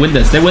no. Wait, they win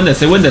this. They win this.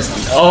 They win this.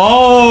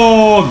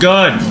 Oh,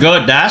 good.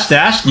 Good. Dash,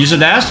 dash. Use a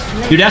dash.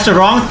 You dashed the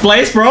wrong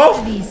place,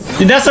 bro.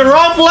 You dashed the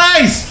wrong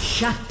place!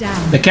 Shut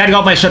down. The cat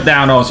got my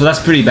shutdown, oh, so that's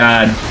pretty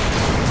bad.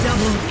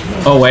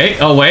 Double kill. Oh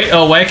wait, oh wait,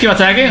 oh wait, keep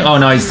attacking? Oh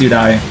no, he's still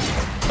dying.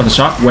 For the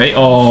shock? Wait,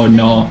 oh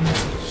no.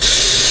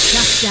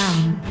 Shut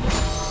down.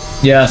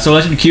 Yeah, so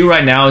legend Q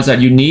right now is that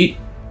you need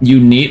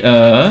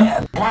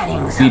the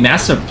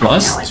Master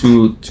Plus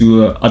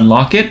to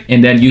unlock it,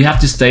 and then you have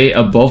to stay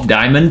above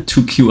Diamond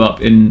to queue up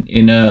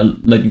in a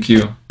legend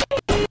Q.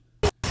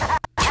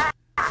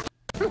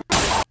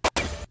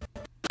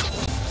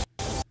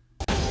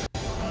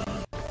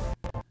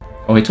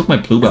 Oh, he took my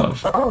blue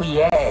buff. Oh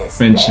yes.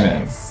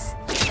 Frenchman. Yes.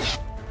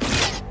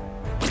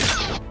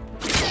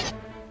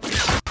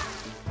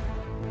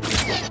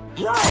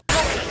 You're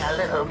looking a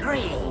little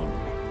green.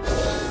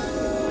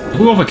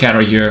 Who over cat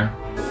right here?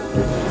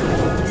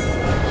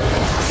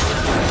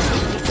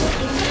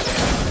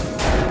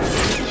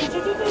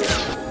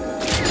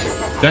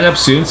 Got up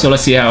soon, so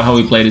let's see how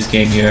we play this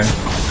game here.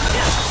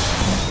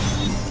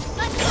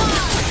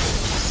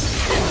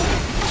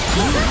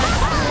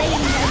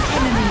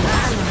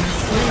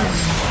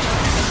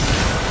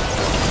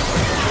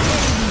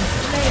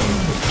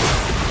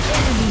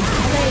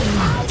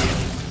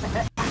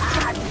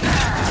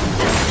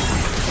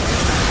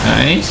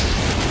 Nice.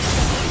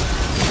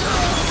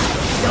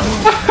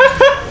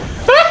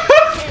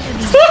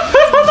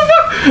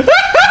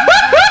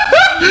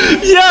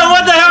 Yeah,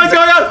 what the hell is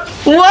going on?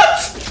 What?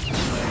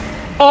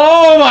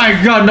 Oh my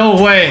god,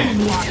 no way.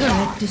 Enemy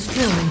turret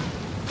destroyed.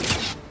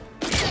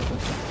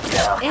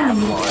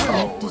 Enemy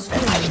turret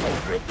destroyed.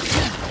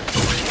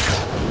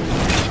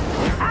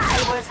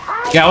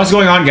 Yeah, what's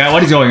going on, guy?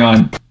 What is going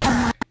on?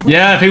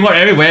 Yeah, people are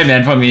everywhere,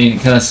 man, for me.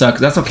 Kinda sucks.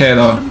 That's okay,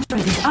 though.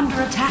 Turret is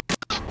under attack.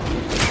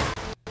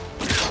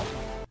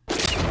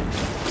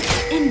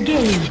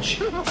 Engage.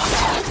 Your team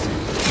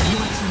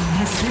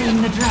has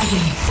slain the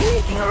dragon.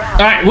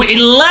 Alright, we're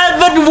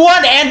 11,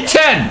 1, and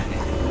 10!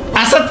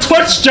 As a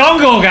Twitch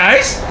jungle,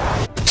 guys!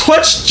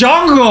 Twitch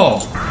jungle!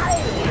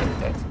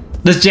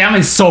 This jam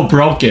is so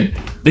broken.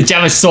 The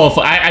jam is so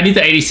fun. I need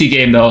the ADC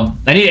game, though.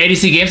 I need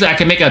ADC game so I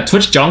can make a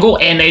Twitch jungle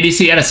and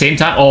ADC at the same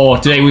time. Oh,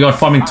 today we got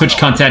farming Twitch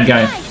content,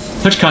 guys.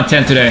 Twitch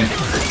content today. The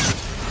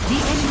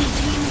enemy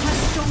team has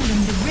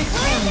stolen the Rift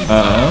Valley.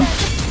 Uh-oh.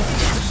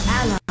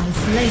 Ally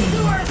slain.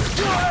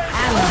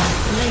 Ally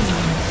slain.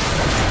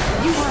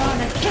 You are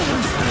on a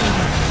killing spree.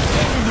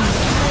 Enemy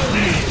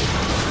slain.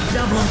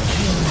 Double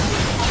kill.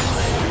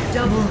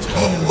 Double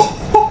kill.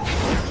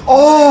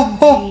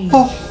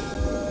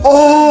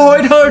 Oh,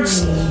 it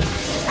hurts!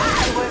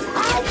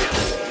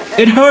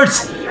 It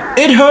hurts!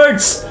 It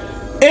hurts!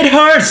 It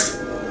hurts!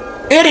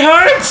 It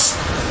hurts!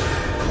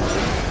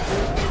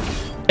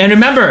 And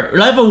remember,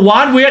 level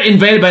 1, we are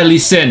invaded by Lee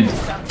Sin.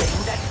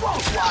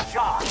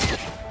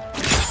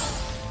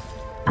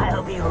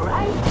 I'll be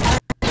right.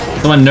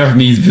 Someone nerf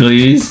me,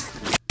 please.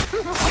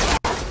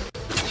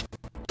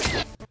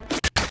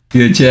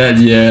 Good chat,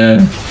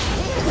 yeah.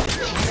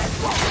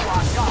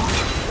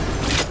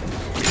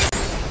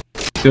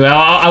 Dude,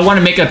 I want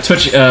to make a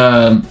Twitch,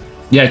 yeah,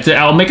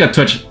 I'll make a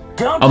Twitch.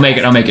 I'll make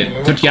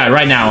it. Twitch guy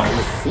right now.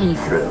 See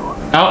through.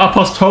 I'll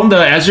postpone the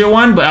Azure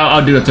one, but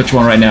I'll do the Twitch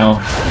one right now.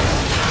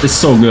 It's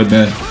so good,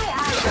 man.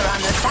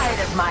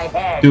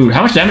 Dude,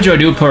 how much damage do I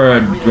do per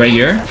right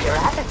here?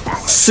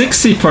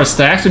 60 per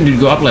stack, so you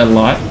go up like a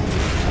lot.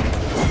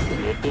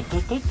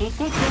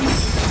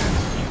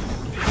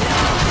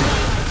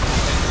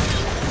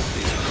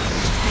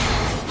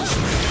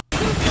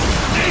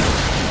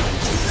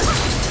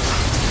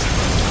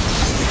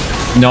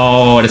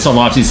 No, that's a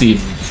lot of CC.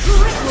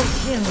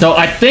 So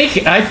I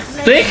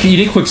think you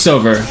need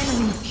Quicksilver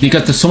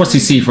because there's so much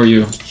CC for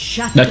you.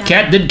 The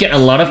cat did get a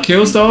lot of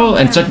kills though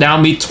and took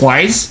down me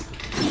twice.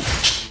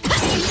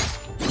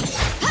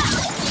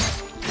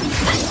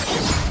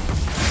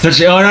 Touch,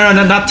 oh no,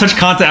 not touch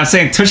content. I'm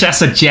saying touch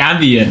as a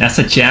champion. That's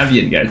a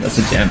champion, guys. That's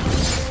a champion.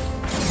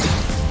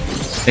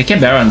 They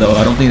can Baron though.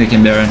 I don't think they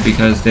can Baron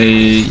because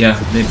they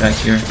back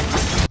here.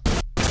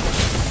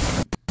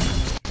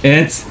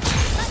 That's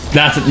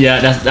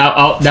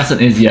an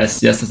is yes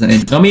that's an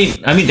in. I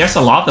mean there's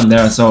a lot of them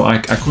there, so I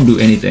couldn't do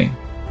anything,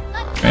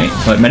 right?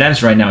 But my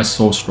damage right now is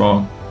so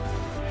strong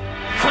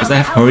because I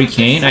have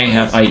Hurricane, I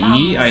have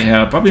IE, I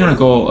have probably gonna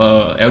go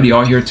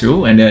LDR here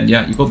too, and then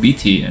yeah, you go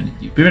BT and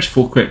you pretty much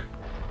full crit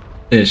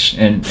ish,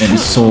 and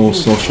it's so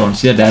strong.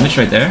 See the damage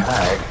right there?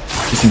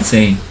 It's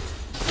insane.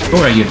 Go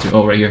right here too.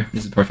 Oh, right here.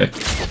 This is perfect.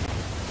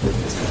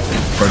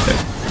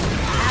 Perfect.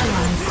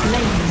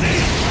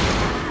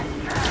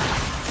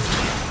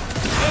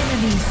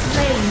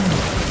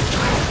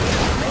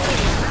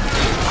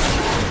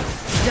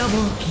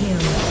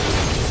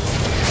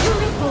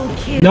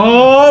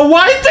 No,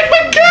 why did you take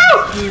my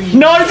kill?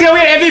 No, it's gonna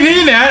be an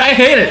MVP, man. I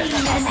hate it.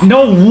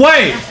 No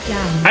way.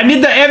 I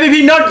need the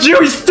MVP, not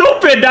you,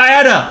 stupid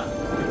Diana.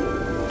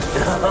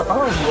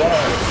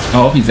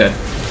 Oh, he's dead.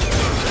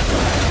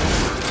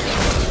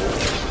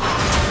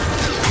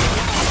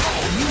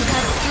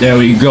 There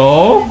we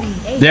go.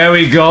 There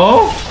we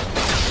go.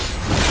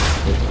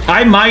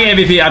 I might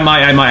MVP. I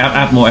might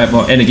have more.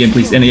 End the game,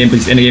 please. End the game,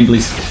 please. End the game,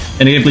 please.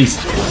 End the game, please.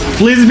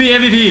 Please be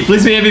MVP.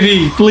 Please be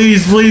MVP.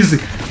 Please.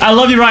 I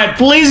love you, Ryan.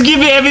 Please give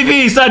me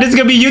MVP. So this is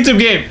gonna be a YouTube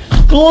game.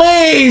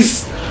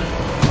 Please.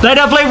 That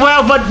I played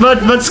well,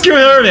 but screw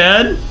her,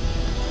 man.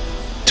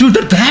 Dude,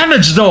 the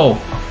damage though.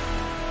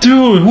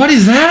 Dude, what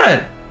is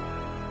that?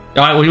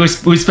 Alright, we're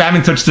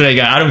spamming touch today,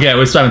 guys. I don't care.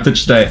 We're spamming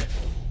touch today.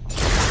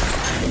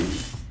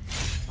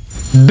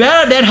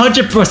 Better than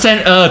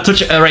 100%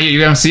 touch right here. You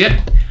don't see it,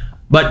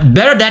 but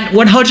better than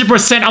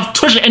 100% of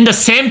touch in the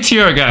same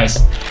tier,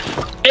 guys.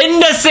 In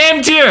the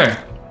same tier.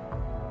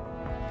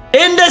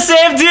 In the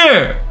same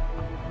tier.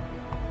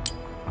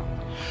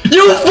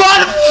 You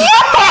what?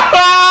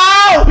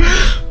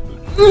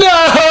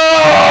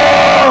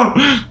 No!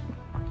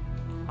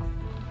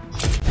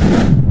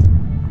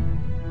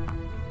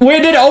 We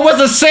did almost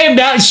the same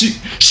damage.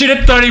 She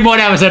did 30 more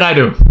damage than I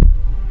do.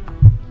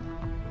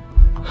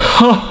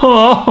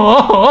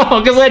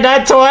 Because I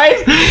died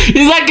twice?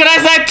 Is that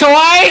because I died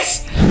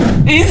twice?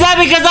 Is that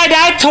because I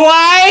died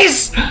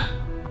twice?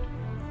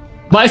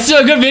 But it's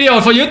still a good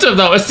video for YouTube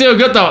though. It's still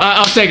good though.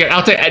 I'll take it.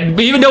 I'll take it.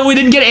 Even though we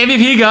didn't get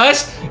MVP,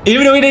 guys.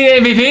 Even though we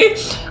didn't get MVP,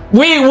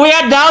 we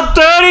are down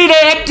 30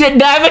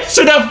 damage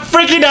to the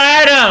freaking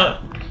Diana.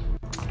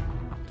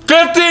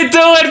 52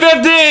 and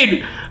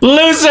 15.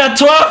 Loser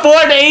 12, 4,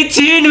 and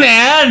 18,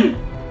 man.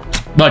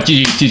 But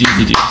GG.